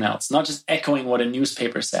of someone else, not just echoing what a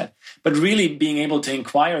newspaper said, but really being able to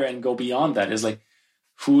inquire and go beyond that. Is like,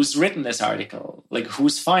 who's written this article? Like,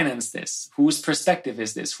 who's financed this? Whose perspective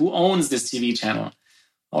is this? Who owns this TV channel?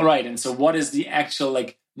 All right. And so what is the actual,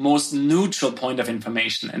 most neutral point of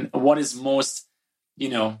information? And what is most,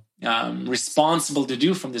 responsible to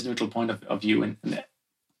do from this neutral point of view? And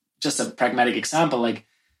just a pragmatic example,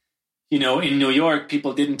 in New York,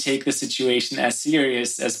 people didn't take the situation as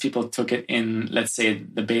serious as people took it in, let's say,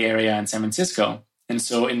 the Bay Area and San Francisco. And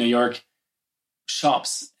so in New York,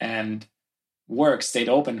 shops and work stayed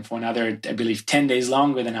open for another, I believe, 10 days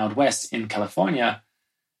longer than out west in California.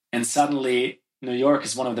 And suddenly, New York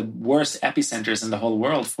is one of the worst epicenters in the whole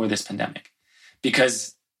world for this pandemic.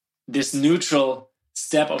 Because this neutral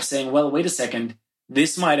step of saying, well, wait a second,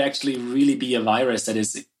 this might actually really be a virus that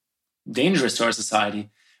is dangerous to our society,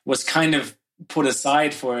 was kind of put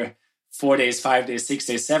aside for 4 days, 5 days, 6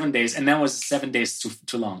 days, 7 days, and that was 7 days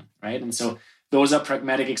too long, right? And so those are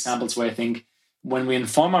pragmatic examples where I think when we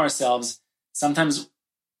inform ourselves, sometimes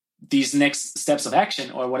these next steps of action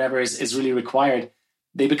or whatever is really required,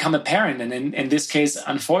 they become apparent. And in this case,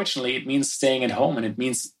 unfortunately, it means staying at home and it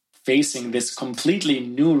means facing this completely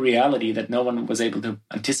new reality that no one was able to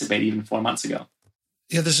anticipate even 4 months ago.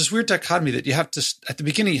 Yeah, there's this weird dichotomy that you have to, at the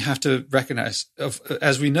beginning, you have to recognize,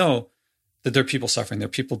 as we know, that there are people suffering, there are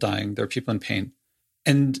people dying, there are people in pain.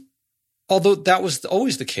 And although that was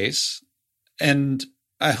always the case, and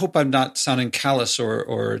I hope I'm not sounding callous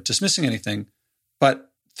or dismissing anything,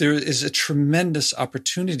 but there is a tremendous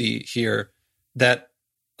opportunity here that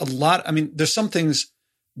there's some things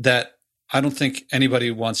that I don't think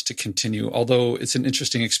anybody wants to continue, although it's an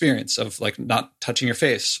interesting experience of like not touching your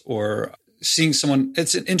face or seeing someone.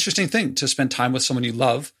 It's an interesting thing to spend time with someone you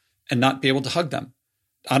love and not be able to hug them.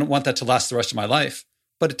 I don't want that to last the rest of my life,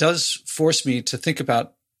 but it does force me to think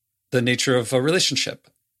about the nature of a relationship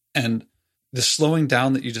and the slowing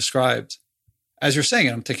down that you described. As you're saying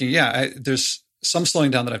it, I'm thinking, there's some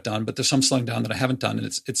slowing down that I've done, but there's some slowing down that I haven't done. And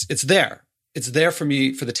it's there. It's there for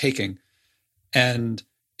me for the taking. And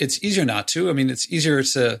it's easier not to. I mean, it's easier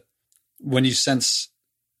to, when you sense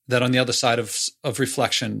that on the other side of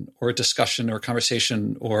reflection or a discussion or a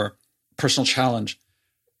conversation or personal challenge,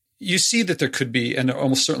 you see that there could be, and there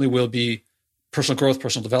almost certainly will be, personal growth,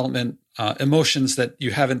 personal development, emotions that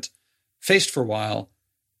you haven't faced for a while.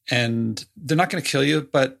 And they're not going to kill you,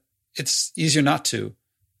 but it's easier not to.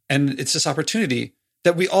 And it's this opportunity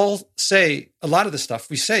that we all say, a lot of the stuff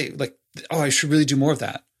we say, like, oh, I should really do more of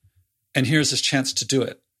that. And here's this chance to do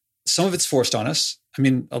it. Some of it's forced on us. I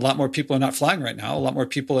mean, a lot more people are not flying right now. A lot more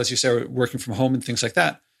people, as you say, are working from home and things like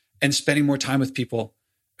that, and spending more time with people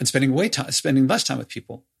and spending less time with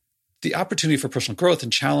people. The opportunity for personal growth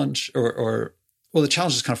and challenge, or the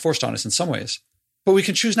challenge is kind of forced on us in some ways, but we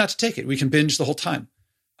can choose not to take it. We can binge the whole time.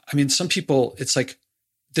 I mean, some people, it's like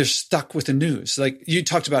they're stuck with the news. Like you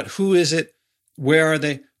talked about, who is it? Where are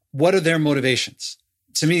they? What are their motivations?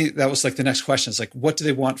 To me, that was like the next question. It's like, what do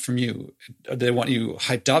they want from you? Do they want you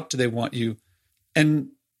hyped up? Do they want you? And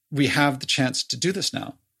we have the chance to do this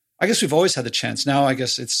now. I guess we've always had the chance. Now, I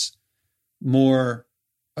guess it's more,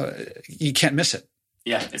 you can't miss it.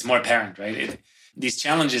 Yeah, it's more apparent, right? These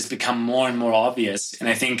challenges become more and more obvious. And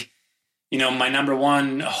I think, my number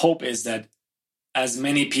one hope is that as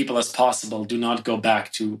many people as possible do not go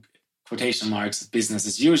back to quotation marks business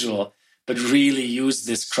as usual, but really use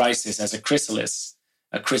this crisis as a chrysalis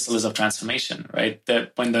of transformation, right?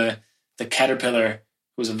 When the caterpillar,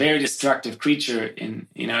 who's a very destructive creature,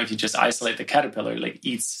 if you just isolate the caterpillar, like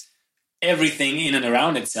eats everything in and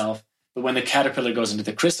around itself. But when the caterpillar goes into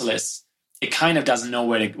the chrysalis, it kind of doesn't know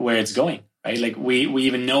where it's going, right? Like we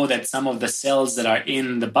even know that some of the cells that are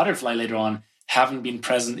in the butterfly later on haven't been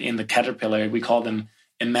present in the caterpillar. We call them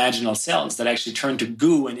imaginal cells that actually turn to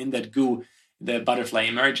goo, and in that goo, the butterfly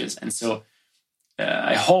emerges. And so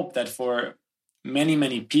I hope that for many,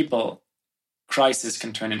 many people, crisis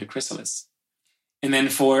can turn into chrysalis. And then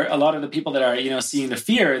for a lot of the people that are, seeing the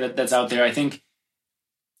fear that's out there, I think,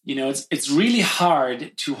 it's really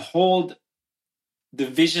hard to hold the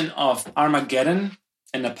vision of Armageddon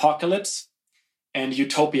and apocalypse and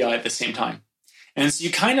utopia at the same time. And so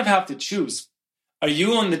you kind of have to choose. Are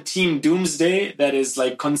you on the team doomsday that is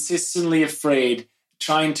like consistently afraid,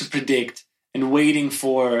 trying to predict and waiting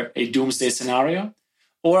for a doomsday scenario?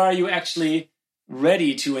 Or are you actually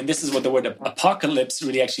ready to, and this is what the word apocalypse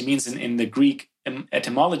really actually means in the Greek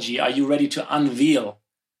etymology, are you ready to unveil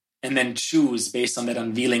and then choose based on that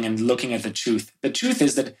unveiling and looking at the truth? The truth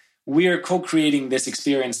is that we're co-creating this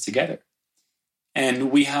experience together.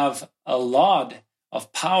 And we have a lot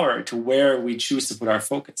of power to where we choose to put our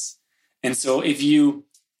focus. And so if in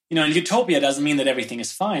utopia doesn't mean that everything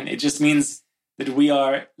is fine. It just means that we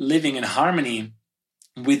are living in harmony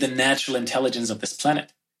with the natural intelligence of this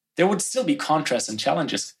planet. There would still be contrasts and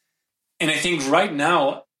challenges. And I think right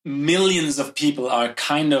now, millions of people are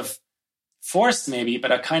kind of forced maybe,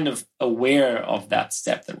 but are kind of aware of that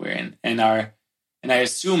step that we're in. And I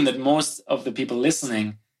assume that most of the people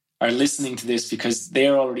listening are listening to this because they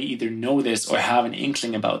already either know this or have an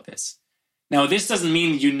inkling about this. Now, this doesn't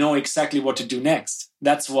mean you know exactly what to do next.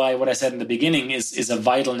 That's why what I said in the beginning is a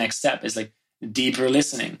vital next step, is like deeper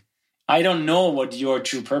listening. I don't know what your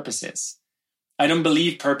true purpose is. I don't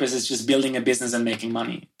believe purpose is just building a business and making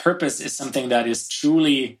money. Purpose is something that is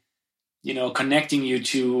truly, connecting you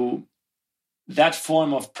to that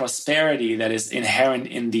form of prosperity that is inherent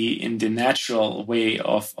in the natural way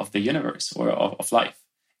of the universe or of life.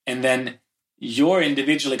 And then your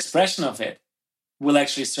individual expression of it will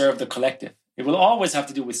actually serve the collective. It will always have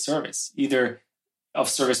to do with service, either of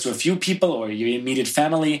service to a few people or your immediate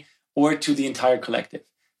family or to the entire collective.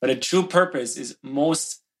 But a true purpose is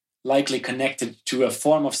most likely connected to a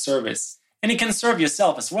form of service. And it can serve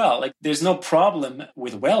yourself as well. Like there's no problem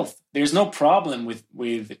with wealth. There's no problem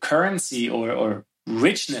with currency or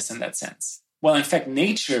richness in that sense. Well, in fact,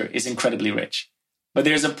 nature is incredibly rich. But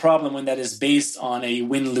there's a problem when that is based on a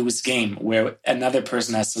win-lose game where another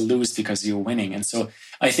person has to lose because you're winning. And so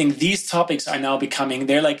I think these topics are now becoming,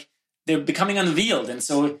 they're becoming unveiled. And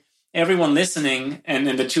so everyone listening, and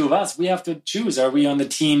the two of us, we have to choose. Are we on the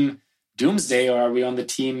team Doomsday or are we on the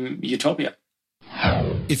team Utopia?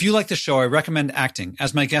 If you like the show, I recommend acting,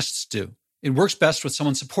 as my guests do. It works best with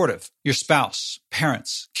someone supportive, your spouse,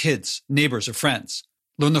 parents, kids, neighbors, or friends.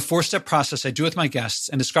 Learn the 4-step process I do with my guests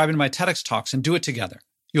and describe it in my TEDx talks and do it together.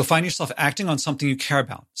 You'll find yourself acting on something you care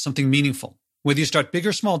about, something meaningful. Whether you start big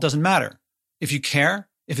or small doesn't matter. If you care,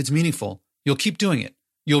 if it's meaningful, you'll keep doing it.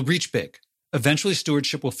 You'll reach big. Eventually,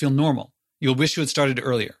 stewardship will feel normal. You'll wish you had started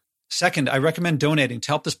earlier. Second, I recommend donating to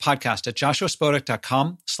help this podcast at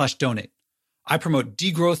joshuaspodek.com/donate. I promote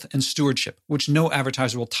degrowth and stewardship, which no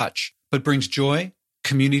advertiser will touch, but brings joy,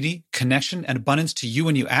 community, connection, and abundance to you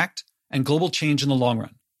when you act, and global change in the long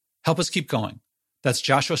run. Help us keep going. That's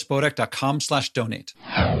joshuaspodek.com/donate.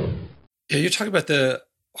 Yeah, you're talking about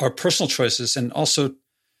our personal choices, and also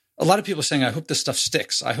a lot of people are saying, I hope this stuff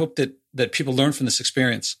sticks. I hope that people learn from this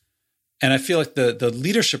experience. And I feel like the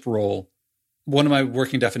leadership role, one of my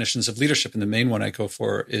working definitions of leadership, and the main one I go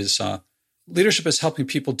for, is leadership is helping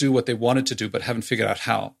people do what they wanted to do but haven't figured out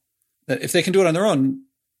how. That if they can do it on their own,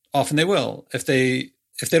 often they will. If they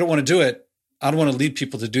don't want to do it, I don't want to lead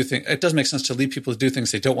people to do things. It doesn't make sense to lead people to do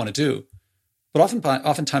things they don't want to do. But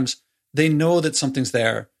oftentimes they know that something's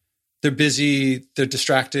there. They're busy. They're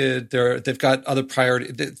distracted. They've got other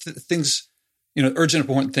priorities. Things, urgent,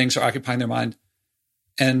 important things are occupying their mind.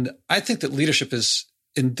 And I think that leadership is,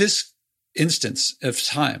 in this instance of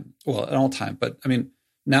time, well, at all time, but I mean,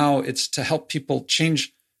 now it's to help people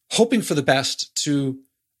change, hoping for the best, to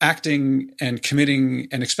acting and committing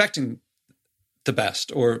and expecting the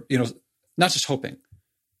best, or, not just hoping.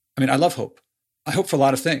 I mean, I love hope. I hope for a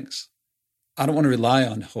lot of things. I don't want to rely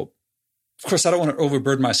on hope. Of course, I don't want to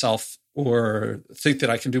overburden myself or think that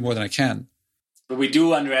I can do more than I can. But we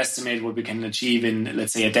do underestimate what we can achieve in,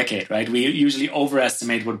 let's say, a decade, right? We usually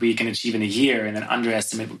overestimate what we can achieve in a year and then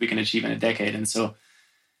underestimate what we can achieve in a decade. And so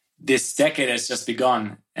this decade has just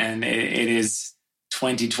begun, and it is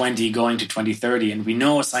 2020 going to 2030. And we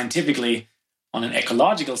know scientifically, on an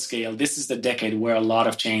ecological scale, this is the decade where a lot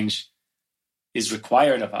of change is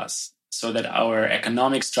required of us so that our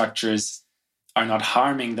economic structures are not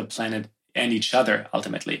harming the planet and each other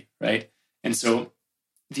ultimately, right? And so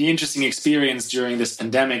the interesting experience during this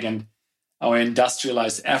pandemic and our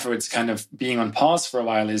industrialized efforts kind of being on pause for a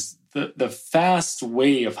while is the fast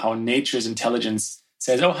way of how nature's intelligence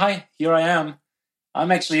says, oh, hi, here I am.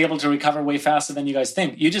 I'm actually able to recover way faster than you guys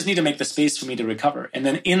think. You just need to make the space for me to recover. And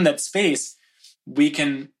then in that space, we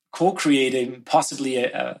can co-create possibly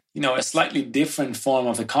a slightly different form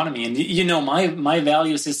of economy. And my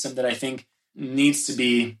value system that I think needs to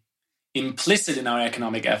be implicit in our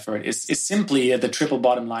economic effort is simply the triple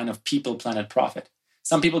bottom line of people, planet, profit.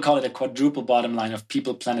 Some people call it a quadruple bottom line of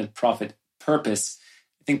people, planet, profit, purpose.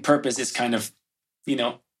 I think purpose is kind of,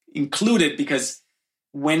 included, because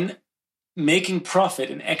when making profit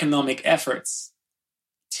and economic efforts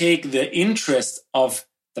take the interest of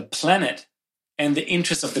the planet and the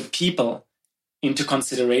interest of the people into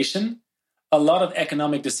consideration, a lot of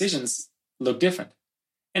economic decisions look different.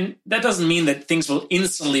 And that doesn't mean that things will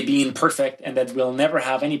instantly be imperfect and that we'll never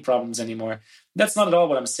have any problems anymore. That's not at all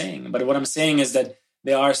what I'm saying. But what I'm saying is that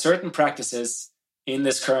there are certain practices in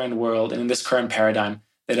this current world and in this current paradigm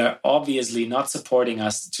that are obviously not supporting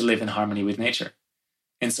us to live in harmony with nature.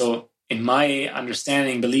 And so in my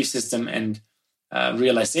understanding, belief system, and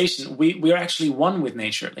realization, we are actually one with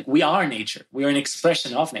nature. Like, we are nature. We are an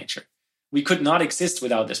expression of nature. We could not exist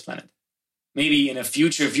without this planet. Maybe in a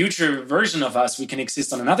future version of us, we can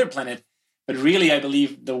exist on another planet. But really, I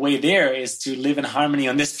believe the way there is to live in harmony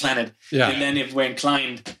on this planet. Yeah. And then if we're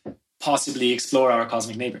inclined, possibly explore our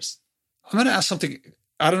cosmic neighbors. I'm going to ask something.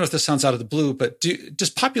 I don't know if this sounds out of the blue, but does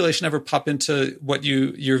population ever pop into what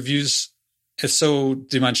your views? If so,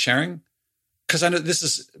 do you mind sharing? Because I know this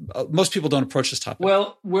is, most people don't approach this topic.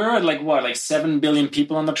 Well, we're at like 7 billion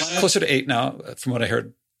people on the planet? Closer to 8 now, from what I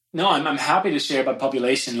heard. No, I'm happy to share about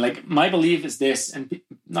population. Like, my belief is this, and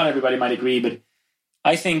not everybody might agree, but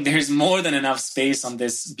I think there's more than enough space on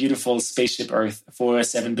this beautiful spaceship Earth for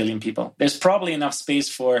 7 billion people. There's probably enough space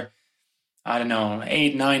for, 8,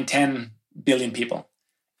 9, 10 billion people.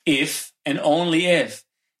 If, and only if,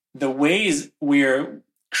 the ways we're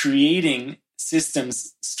creating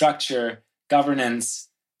systems, structure, governance,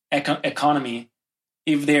 economy,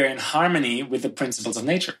 if they're in harmony with the principles of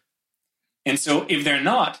nature. And so if they're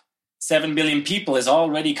not, 7 billion people is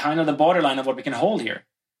already kind of the borderline of what we can hold here.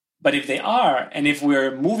 But if they are, and if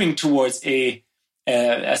we're moving towards a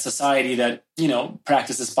a society that,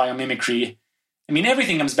 practices biomimicry. I mean,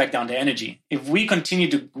 everything comes back down to energy. If we continue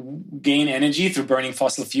to gain energy through burning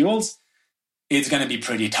fossil fuels, it's going to be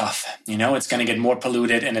pretty tough. It's going to get more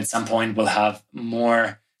polluted, and at some point we'll have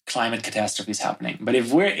more climate catastrophes happening. But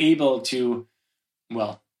if we're able to,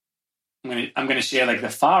 well, I'm going to share like the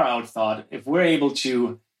far out thought. If we're able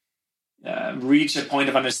to reach a point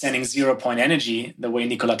of understanding 0 point energy, the way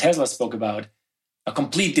Nikola Tesla spoke about, a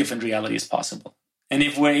complete different reality is possible. And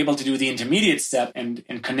if we're able to do the intermediate step and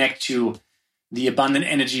connect to the abundant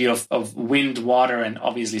energy of wind, water, and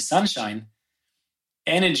obviously sunshine,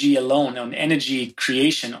 energy alone and energy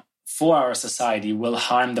creation for our society will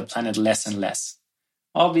harm the planet less and less.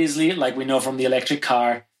 Obviously, like we know from the electric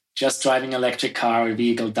car, just driving an electric car or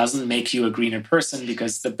vehicle doesn't make you a greener person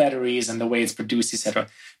because the batteries and the way it's produced, etc.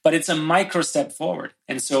 But it's a micro step forward.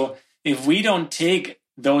 And so if we don't take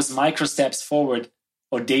those micro steps forward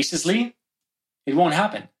audaciously, it won't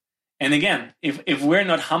happen. And again, if we're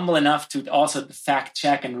not humble enough to also fact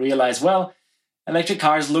check and realize, well, electric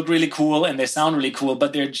cars look really cool and they sound really cool,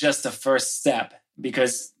 but they're just a first step,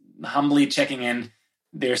 because humbly checking in,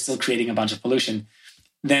 they're still creating a bunch of pollution.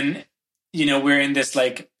 Then, we're in this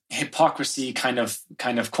like hypocrisy kind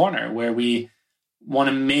of corner where we want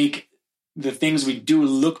to make the things we do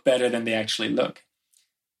look better than they actually look.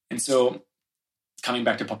 And so coming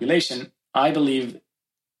back to population, I believe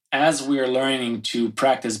as we're learning to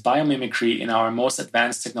practice biomimicry in our most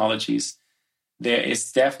advanced technologies, there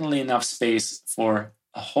is definitely enough space for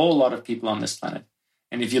a whole lot of people on this planet.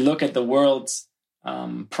 And if you look at the world's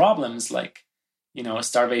problems like,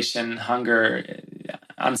 starvation, hunger,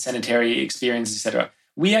 unsanitary experiences, etc.,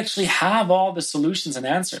 we actually have all the solutions and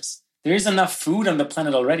answers. There is enough food on the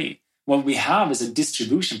planet already. What we have is a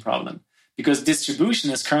distribution problem, because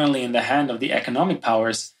distribution is currently in the hand of the economic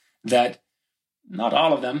powers that, not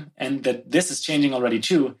all of them, and that this is changing already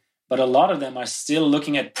too, but a lot of them are still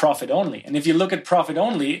looking at profit only. And if you look at profit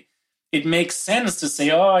only, it makes sense to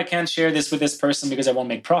say, oh, I can't share this with this person because I won't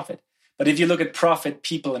make profit. But if you look at profit,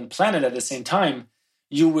 people, and planet at the same time,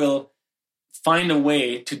 you will find a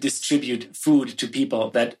way to distribute food to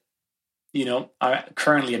people that, are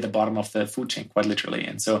currently at the bottom of the food chain, quite literally.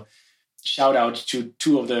 And so shout out to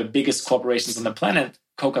two of the biggest corporations on the planet,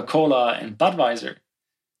 Coca-Cola and Budweiser.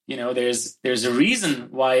 There's a reason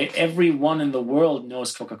why everyone in the world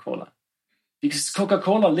knows Coca-Cola, because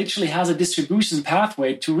Coca-Cola literally has a distribution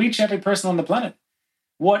pathway to reach every person on the planet.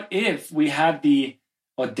 What if we had the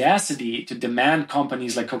audacity to demand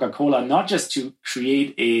companies like Coca-Cola not just to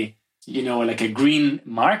create a green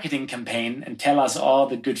marketing campaign and tell us all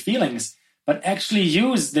the good feelings, but actually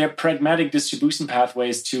use their pragmatic distribution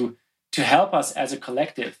pathways to help us as a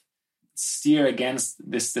collective steer against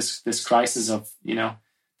this crisis of,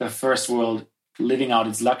 the first world living out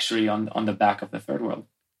its luxury on the back of the third world.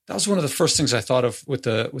 That was one of the first things I thought of with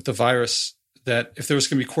the virus, that if there was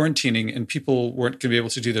going to be quarantining and people weren't going to be able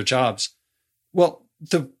to do their jobs, well,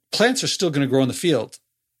 the plants are still going to grow in the field.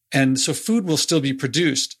 And so food will still be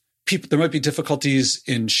produced. There might be difficulties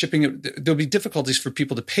in shipping it. There'll be difficulties for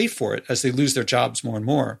people to pay for it as they lose their jobs more and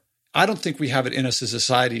more. I don't think we have it in us as a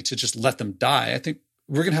society to just let them die. I think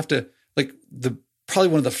we're going to have to, probably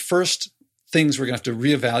one of the first things we're going to have to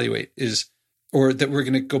reevaluate or that we're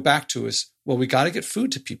going to go back to is, well, we got to get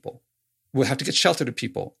food to people. We'll have to get shelter to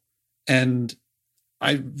people. And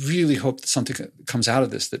I really hope that something comes out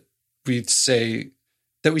of this, that we say,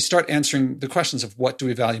 that we start answering the questions of what do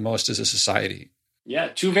we value most as a society. Yeah,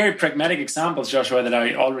 two very pragmatic examples, Joshua, that are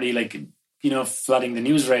already flooding the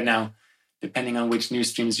news right now, depending on which news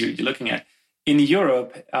streams you're looking at. In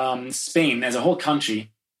Europe, Spain as a whole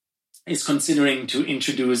country is considering to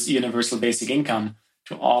introduce universal basic income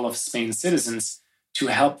to all of Spain's citizens to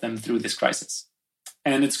help them through this crisis.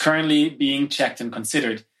 And it's currently being checked and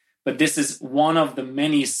considered. But this is one of the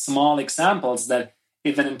many small examples that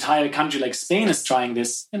if an entire country like Spain is trying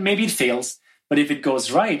this, and maybe it fails, but if it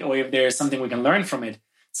goes right, or if there's something we can learn from it,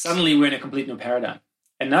 suddenly we're in a complete new paradigm.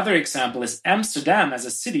 Another example is Amsterdam as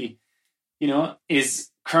a city, is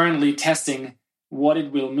currently testing what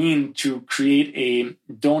it will mean to create a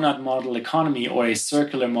donut model economy or a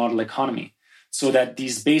circular model economy, so that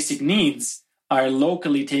these basic needs are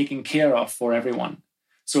locally taken care of for everyone.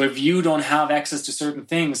 So if you don't have access to certain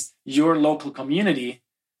things, your local community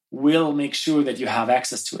will make sure that you have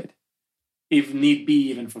access to it, if need be,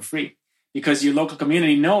 even for free. Because your local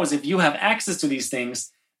community knows if you have access to these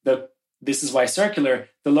things, this is why circular,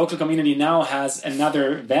 the local community now has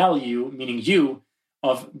another value, meaning you,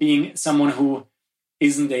 of being someone who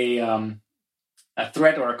isn't a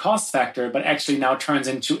threat or a cost factor, but actually now turns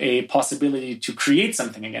into a possibility to create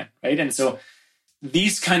something again, right? And so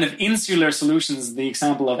these kind of insular solutions, the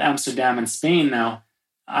example of Amsterdam and Spain now,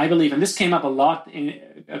 I believe, and this came up a lot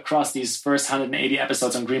across these first 180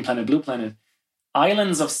 episodes on Green Planet, Blue Planet,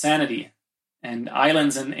 islands of sanity, and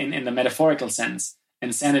islands in the metaphorical sense,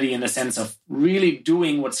 and sanity in the sense of really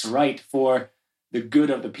doing what's right for the good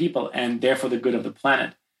of the people and therefore the good of the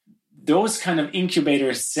planet. Those kind of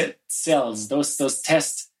incubator cells, those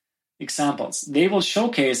test examples, they will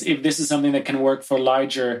showcase if this is something that can work for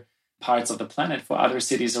larger parts of the planet, for other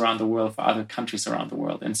cities around the world, for other countries around the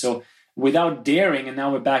world. And so without daring, and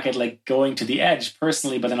now we're back at like going to the edge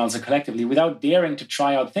personally, but then also collectively, without daring to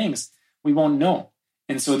try out things, we won't know.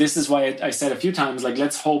 And so this is why I said a few times, like,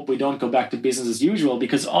 let's hope we don't go back to business as usual,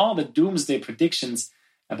 because all the doomsday predictions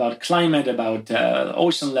about climate, about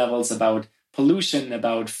ocean levels, about pollution,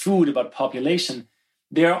 about food, about population,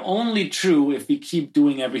 they're only true if we keep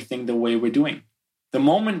doing everything the way we're doing. The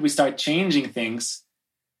moment we start changing things,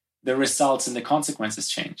 the results and the consequences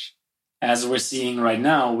change. As we're seeing right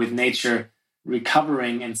now with nature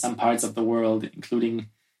recovering in some parts of the world, including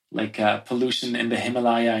like pollution in the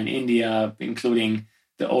Himalaya in India, including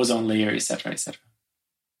the ozone layer, et cetera, et cetera.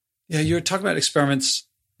 Yeah, you're talking about experiments,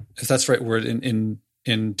 if that's the right word,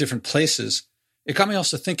 in different places. It got me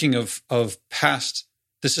also thinking of past,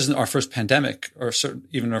 this isn't our first pandemic or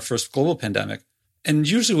even our first global pandemic. And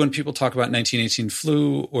usually when people talk about 1918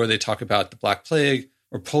 flu or they talk about the Black Plague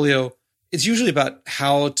or polio, it's usually about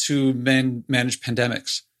how to manage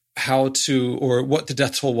pandemics, or what the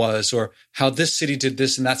death toll was, or how this city did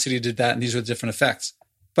this and that city did that, and these are the different effects.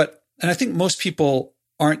 And I think most people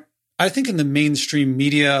aren't, I think in the mainstream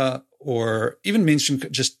media or even mainstream,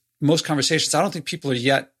 just most conversations, I don't think people are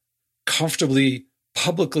yet comfortably,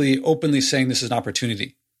 publicly, openly saying this is an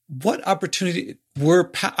opportunity. What opportunity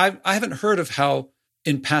I haven't heard of how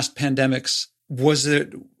in past pandemics,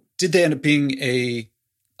 did they end up being a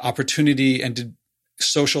opportunity, and did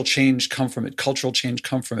social change come from it? Cultural change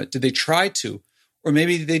come from it? Did they try to, or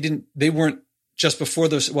maybe they weren't just before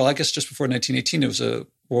those, well, I guess just before 1918, it was a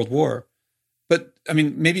world war. But I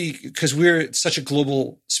mean, maybe because we're such a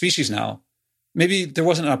global species now, maybe there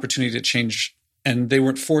wasn't an opportunity to change and they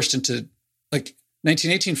weren't forced into, like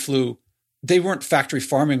 1918 flu, they weren't factory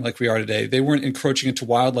farming like we are today. They weren't encroaching into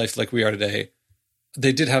wildlife like we are today.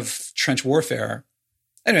 They did have trench warfare.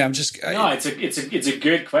 Anyway, it's a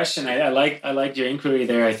good question. I like your inquiry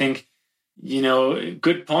there. I think,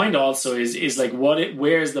 good point also is like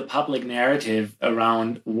where is the public narrative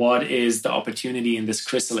around what is the opportunity in this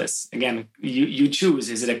chrysalis? Again, you choose.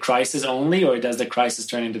 Is it a crisis only, or does the crisis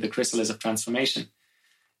turn into the chrysalis of transformation?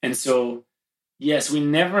 And so, yes, we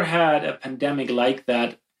never had a pandemic like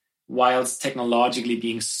that whilst technologically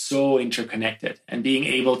being so interconnected and being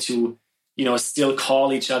able to still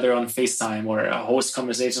call each other on FaceTime or host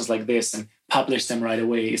conversations like this and publish them right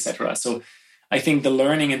away, etc. So I think the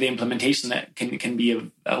learning and the implementation that can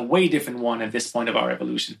be a way different one at this point of our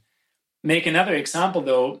evolution. Make another example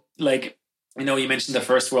though, like, you mentioned the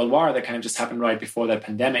First World War that kind of just happened right before that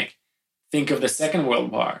pandemic. Think of the Second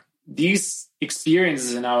World War. These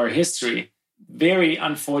experiences in our history, very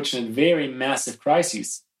unfortunate, very massive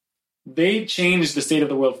crises, they changed the state of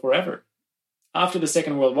the world forever. After the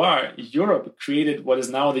Second World War, Europe created what is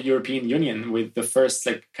now the European Union with the first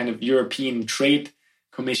kind of European trade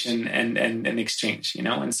commission and exchange,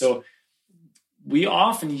 And so we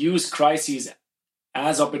often use crises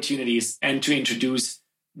as opportunities and to introduce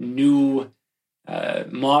new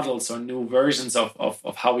models or new versions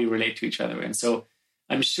of how we relate to each other. And so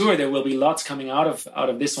I'm sure there will be lots coming out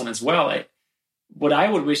of this one as well. What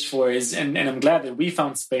I would wish for is, and I'm glad that we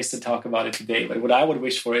found space to talk about it today, but what I would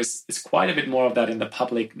wish for is quite a bit more of that in the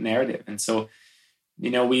public narrative. And so,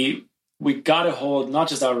 we got to hold not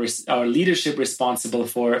just our leadership responsible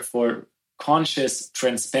for conscious,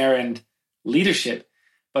 transparent leadership,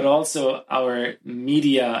 but also our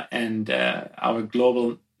media and our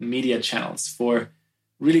global media channels for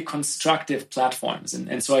really constructive platforms.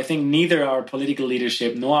 And so I think neither our political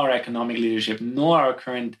leadership, nor our economic leadership, nor our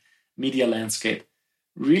current media landscape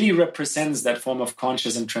really represents that form of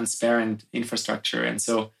conscious and transparent infrastructure. And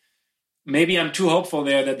so maybe I'm too hopeful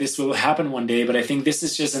there that this will happen one day, but I think this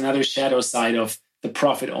is just another shadow side of the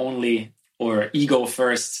profit only or ego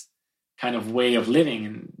first kind of way of living.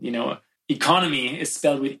 And, economy is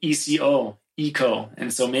spelled with ECO, eco.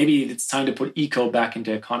 And so maybe it's time to put eco back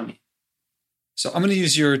into economy. So I'm going to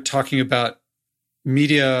use your talking about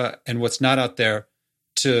media and what's not out there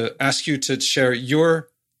to ask you to share your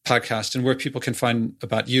podcast and where people can find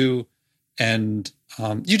about you. And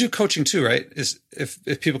you do coaching too, right?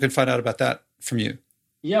 If people can find out about that from you.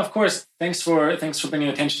 Yeah, of course. Thanks for bringing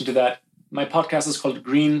attention to that. My podcast is called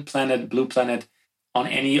Green Planet, Blue Planet. on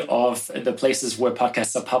any of the places where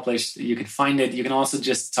podcasts are published. You can find it. You can also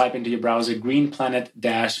just type into your browser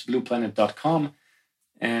greenplanet-blueplanet.com,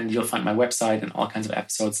 and you'll find my website and all kinds of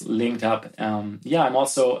episodes linked up. I'm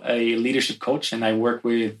also a leadership coach, and I work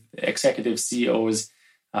with executives, CEOs,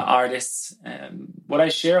 artists. What I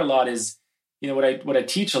share a lot is, what I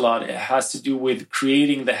teach a lot, it has to do with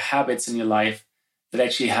creating the habits in your life that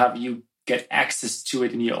actually have you get access to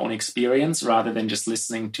it in your own experience, rather than just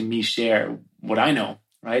listening to me share what I know,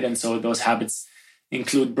 right? And so those habits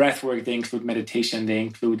include breath work, they include meditation, they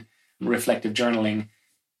include reflective journaling.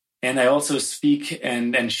 And I also speak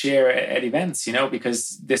and share at events,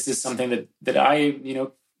 because this is something that I,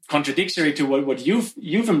 contradictory to what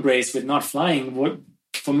you've embraced with not flying.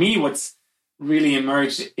 For me, what's really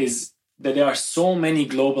emerged is that there are so many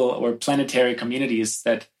global or planetary communities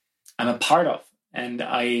that I'm a part of. And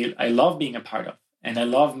I love being a part of. And I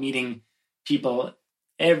love meeting people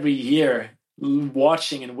every year,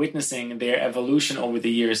 watching and witnessing their evolution over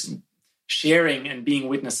the years, sharing and being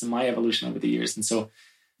witness in my evolution over the years. And so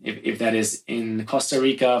if that is in Costa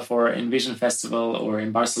Rica for Envision Festival or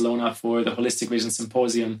in Barcelona for the Holistic Vision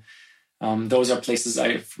Symposium, those are places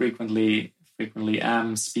I frequently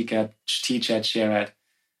am, speak at, teach at, share at,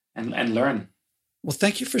 and learn. Well,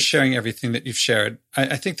 thank you for sharing everything that you've shared.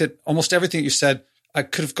 I think that almost everything you said, I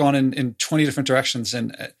could have gone in 20 different directions.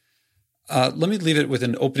 And let me leave it with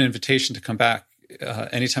an open invitation to come back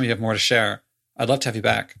anytime you have more to share. I'd love to have you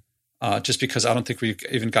back, just because I don't think we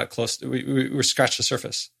even got close. We scratched the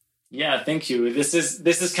surface. Yeah, thank you. This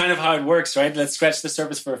is kind of how it works, right? Let's scratch the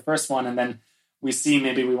surface for a first one, and then we see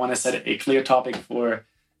maybe we want to set a clear topic for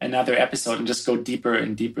another episode and just go deeper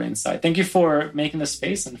and deeper inside. Thank you for making the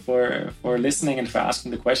space and for listening and for asking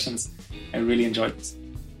the questions. I really enjoyed this.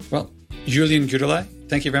 Well, Julian Guderlei,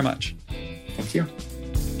 thank you very much. Thank you.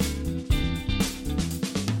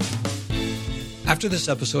 After this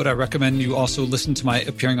episode, I recommend you also listen to my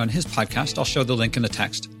appearing on his podcast. I'll show the link in the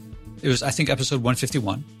text. It was, I think, episode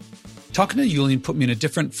 151. Talking to Julian put me in a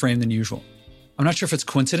different frame than usual. I'm not sure if it's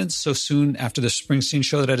coincidence so soon after the Springsteen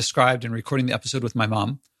show that I described and recording the episode with my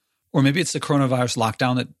mom, or maybe it's the coronavirus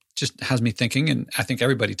lockdown that just has me thinking, and I think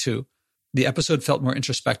everybody too. The episode felt more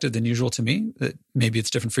introspective than usual to me. Maybe it's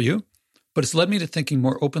different for you, but it's led me to thinking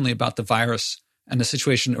more openly about the virus and the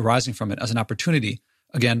situation arising from it as an opportunity.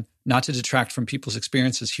 Again, not to detract from people's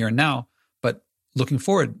experiences here and now, but looking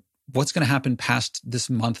forward, what's going to happen past this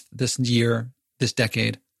month, this year, this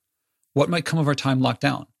decade? What might come of our time locked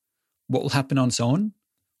down? What will happen on its own?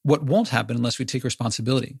 What won't happen unless we take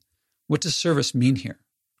responsibility? What does service mean here?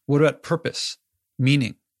 What about purpose,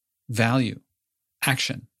 meaning, value,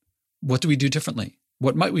 action? What do we do differently?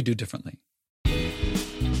 What might we do differently?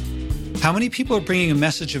 How many people are bringing a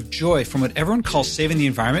message of joy from what everyone calls saving the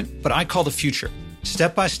environment, but I call the future?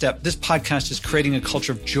 Step by step, this podcast is creating a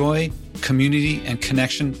culture of joy, community, and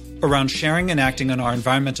connection around sharing and acting on our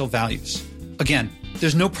environmental values. Again,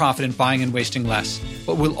 there's no profit in buying and wasting less,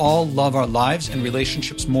 but we'll all love our lives and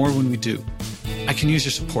relationships more when we do. I can use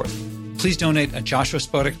your support. Please donate at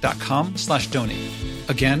joshuaspodek.com/donate.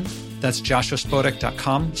 Again, that's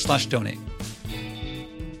joshuaspodek.com/donate.